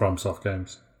enemies in FromSoft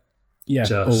games. Yeah,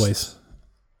 always.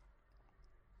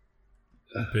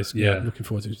 Yeah, looking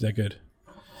forward to it. They're good.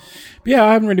 But yeah,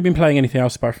 I haven't really been playing anything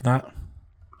else apart from that.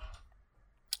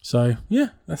 So, yeah,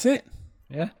 that's it.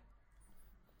 Yeah.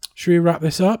 Should we wrap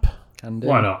this up? Can do.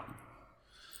 Why not?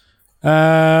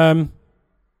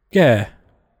 Yeah.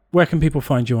 Where can people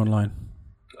find you online?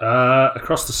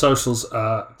 Across the socials,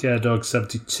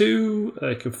 GareDog72.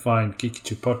 You can find Geeky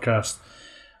Tube Podcast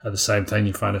at the same thing.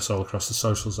 You find us all across the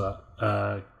socials at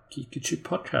Geeky Tube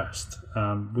Podcast.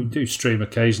 We do stream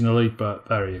occasionally, but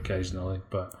very occasionally.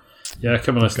 But yeah,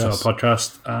 come and listen to our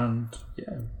podcast, and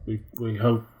yeah, we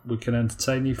hope we can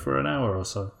entertain you for an hour or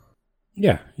so.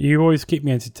 Yeah, you always keep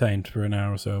me entertained for an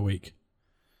hour or so a week.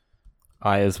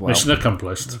 I as well. Mission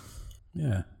accomplished.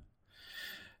 Yeah.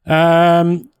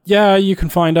 Yeah, you can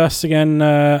find us again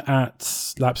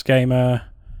at Lapse Gamer.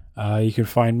 You can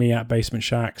find me at Basement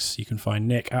Shacks. You can find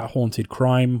Nick at Haunted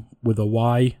Crime with a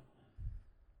Y.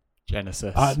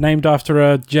 Genesis. Named after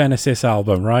a Genesis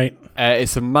album, right?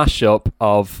 It's a mashup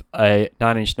of a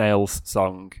Nine Inch Nails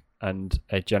song and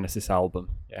a Genesis album.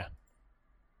 Yeah.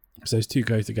 So those two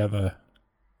go together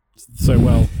so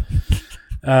well.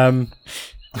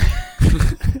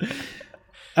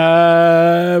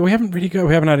 We haven't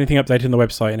had anything updated on the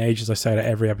website in ages. I say that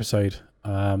every episode.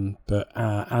 But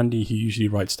Andy, who usually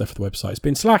writes stuff for the website, has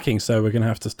been slacking, so we're going to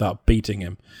have to start beating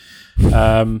him.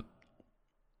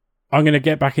 I'm going to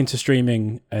get back into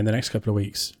streaming in the next couple of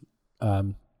weeks.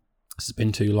 It's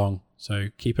been too long, so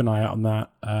keep an eye out on that.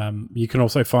 You can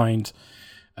also find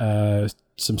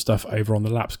some stuff over on the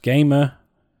Lapse Gamer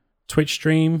Twitch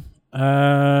stream.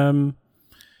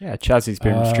 Yeah, Chazzy's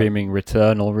been streaming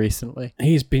Returnal recently.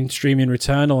 He's been streaming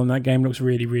Returnal, and that game looks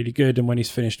really, really good. And when he's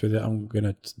finished with it, I'm going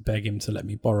to beg him to let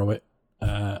me borrow it.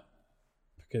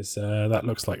 Because that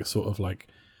looks like a sort of like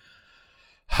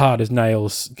hard as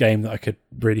nails game that I could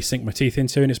really sink my teeth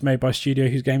into. And it's made by a studio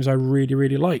whose games I really,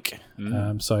 really like.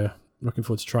 So looking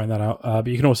forward to trying that out. But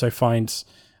you can also find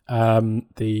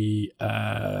the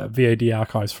VOD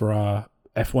archives for our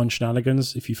F1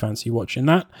 shenanigans if you fancy watching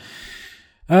that.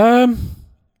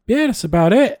 Yeah, that's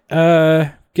about it.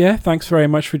 Yeah, thanks very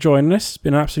much for joining us. It's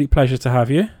been an absolute pleasure to have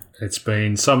you. It's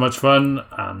been so much fun,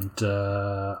 and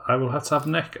I will have to have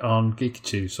Nick on Geeky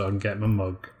Tube so I can get him a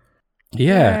mug.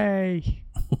 Yeah.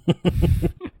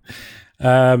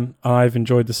 I've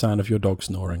enjoyed the sound of your dog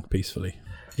snoring peacefully.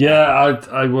 Yeah,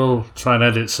 I will try and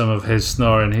edit some of his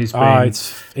snoring. He's been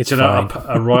it's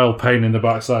a royal pain in the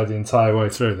backside the entire way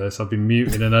through this. I've been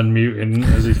muting and unmuting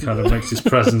as he kind of makes his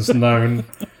presence known.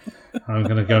 I'm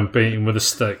going to go and beat him with a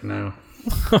stick now.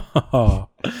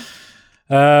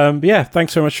 Yeah,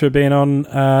 thanks so much for being on.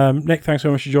 Nick, thanks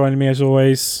so much for joining me as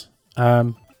always.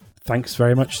 Thanks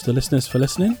very much to the listeners for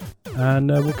listening, and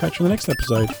we'll catch you on the next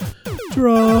episode.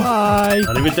 Ta-ra! Bye!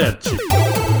 Arrivederci.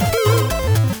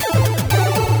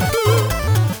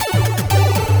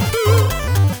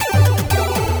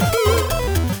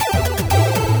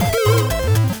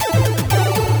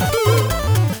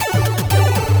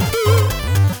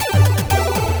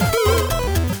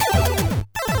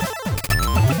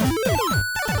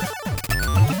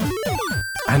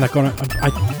 And I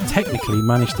technically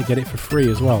managed to get it for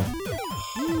free as well.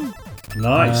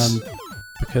 Nice.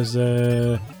 Because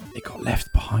it got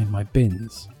left behind my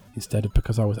bins instead of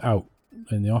because I was out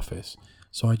in the office.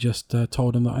 So I just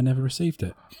told him that I never received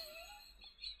it.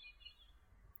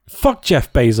 Fuck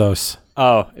Jeff Bezos.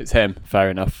 Oh, it's him.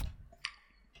 Fair enough.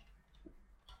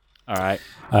 All right.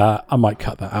 I might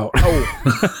cut that out. Oh.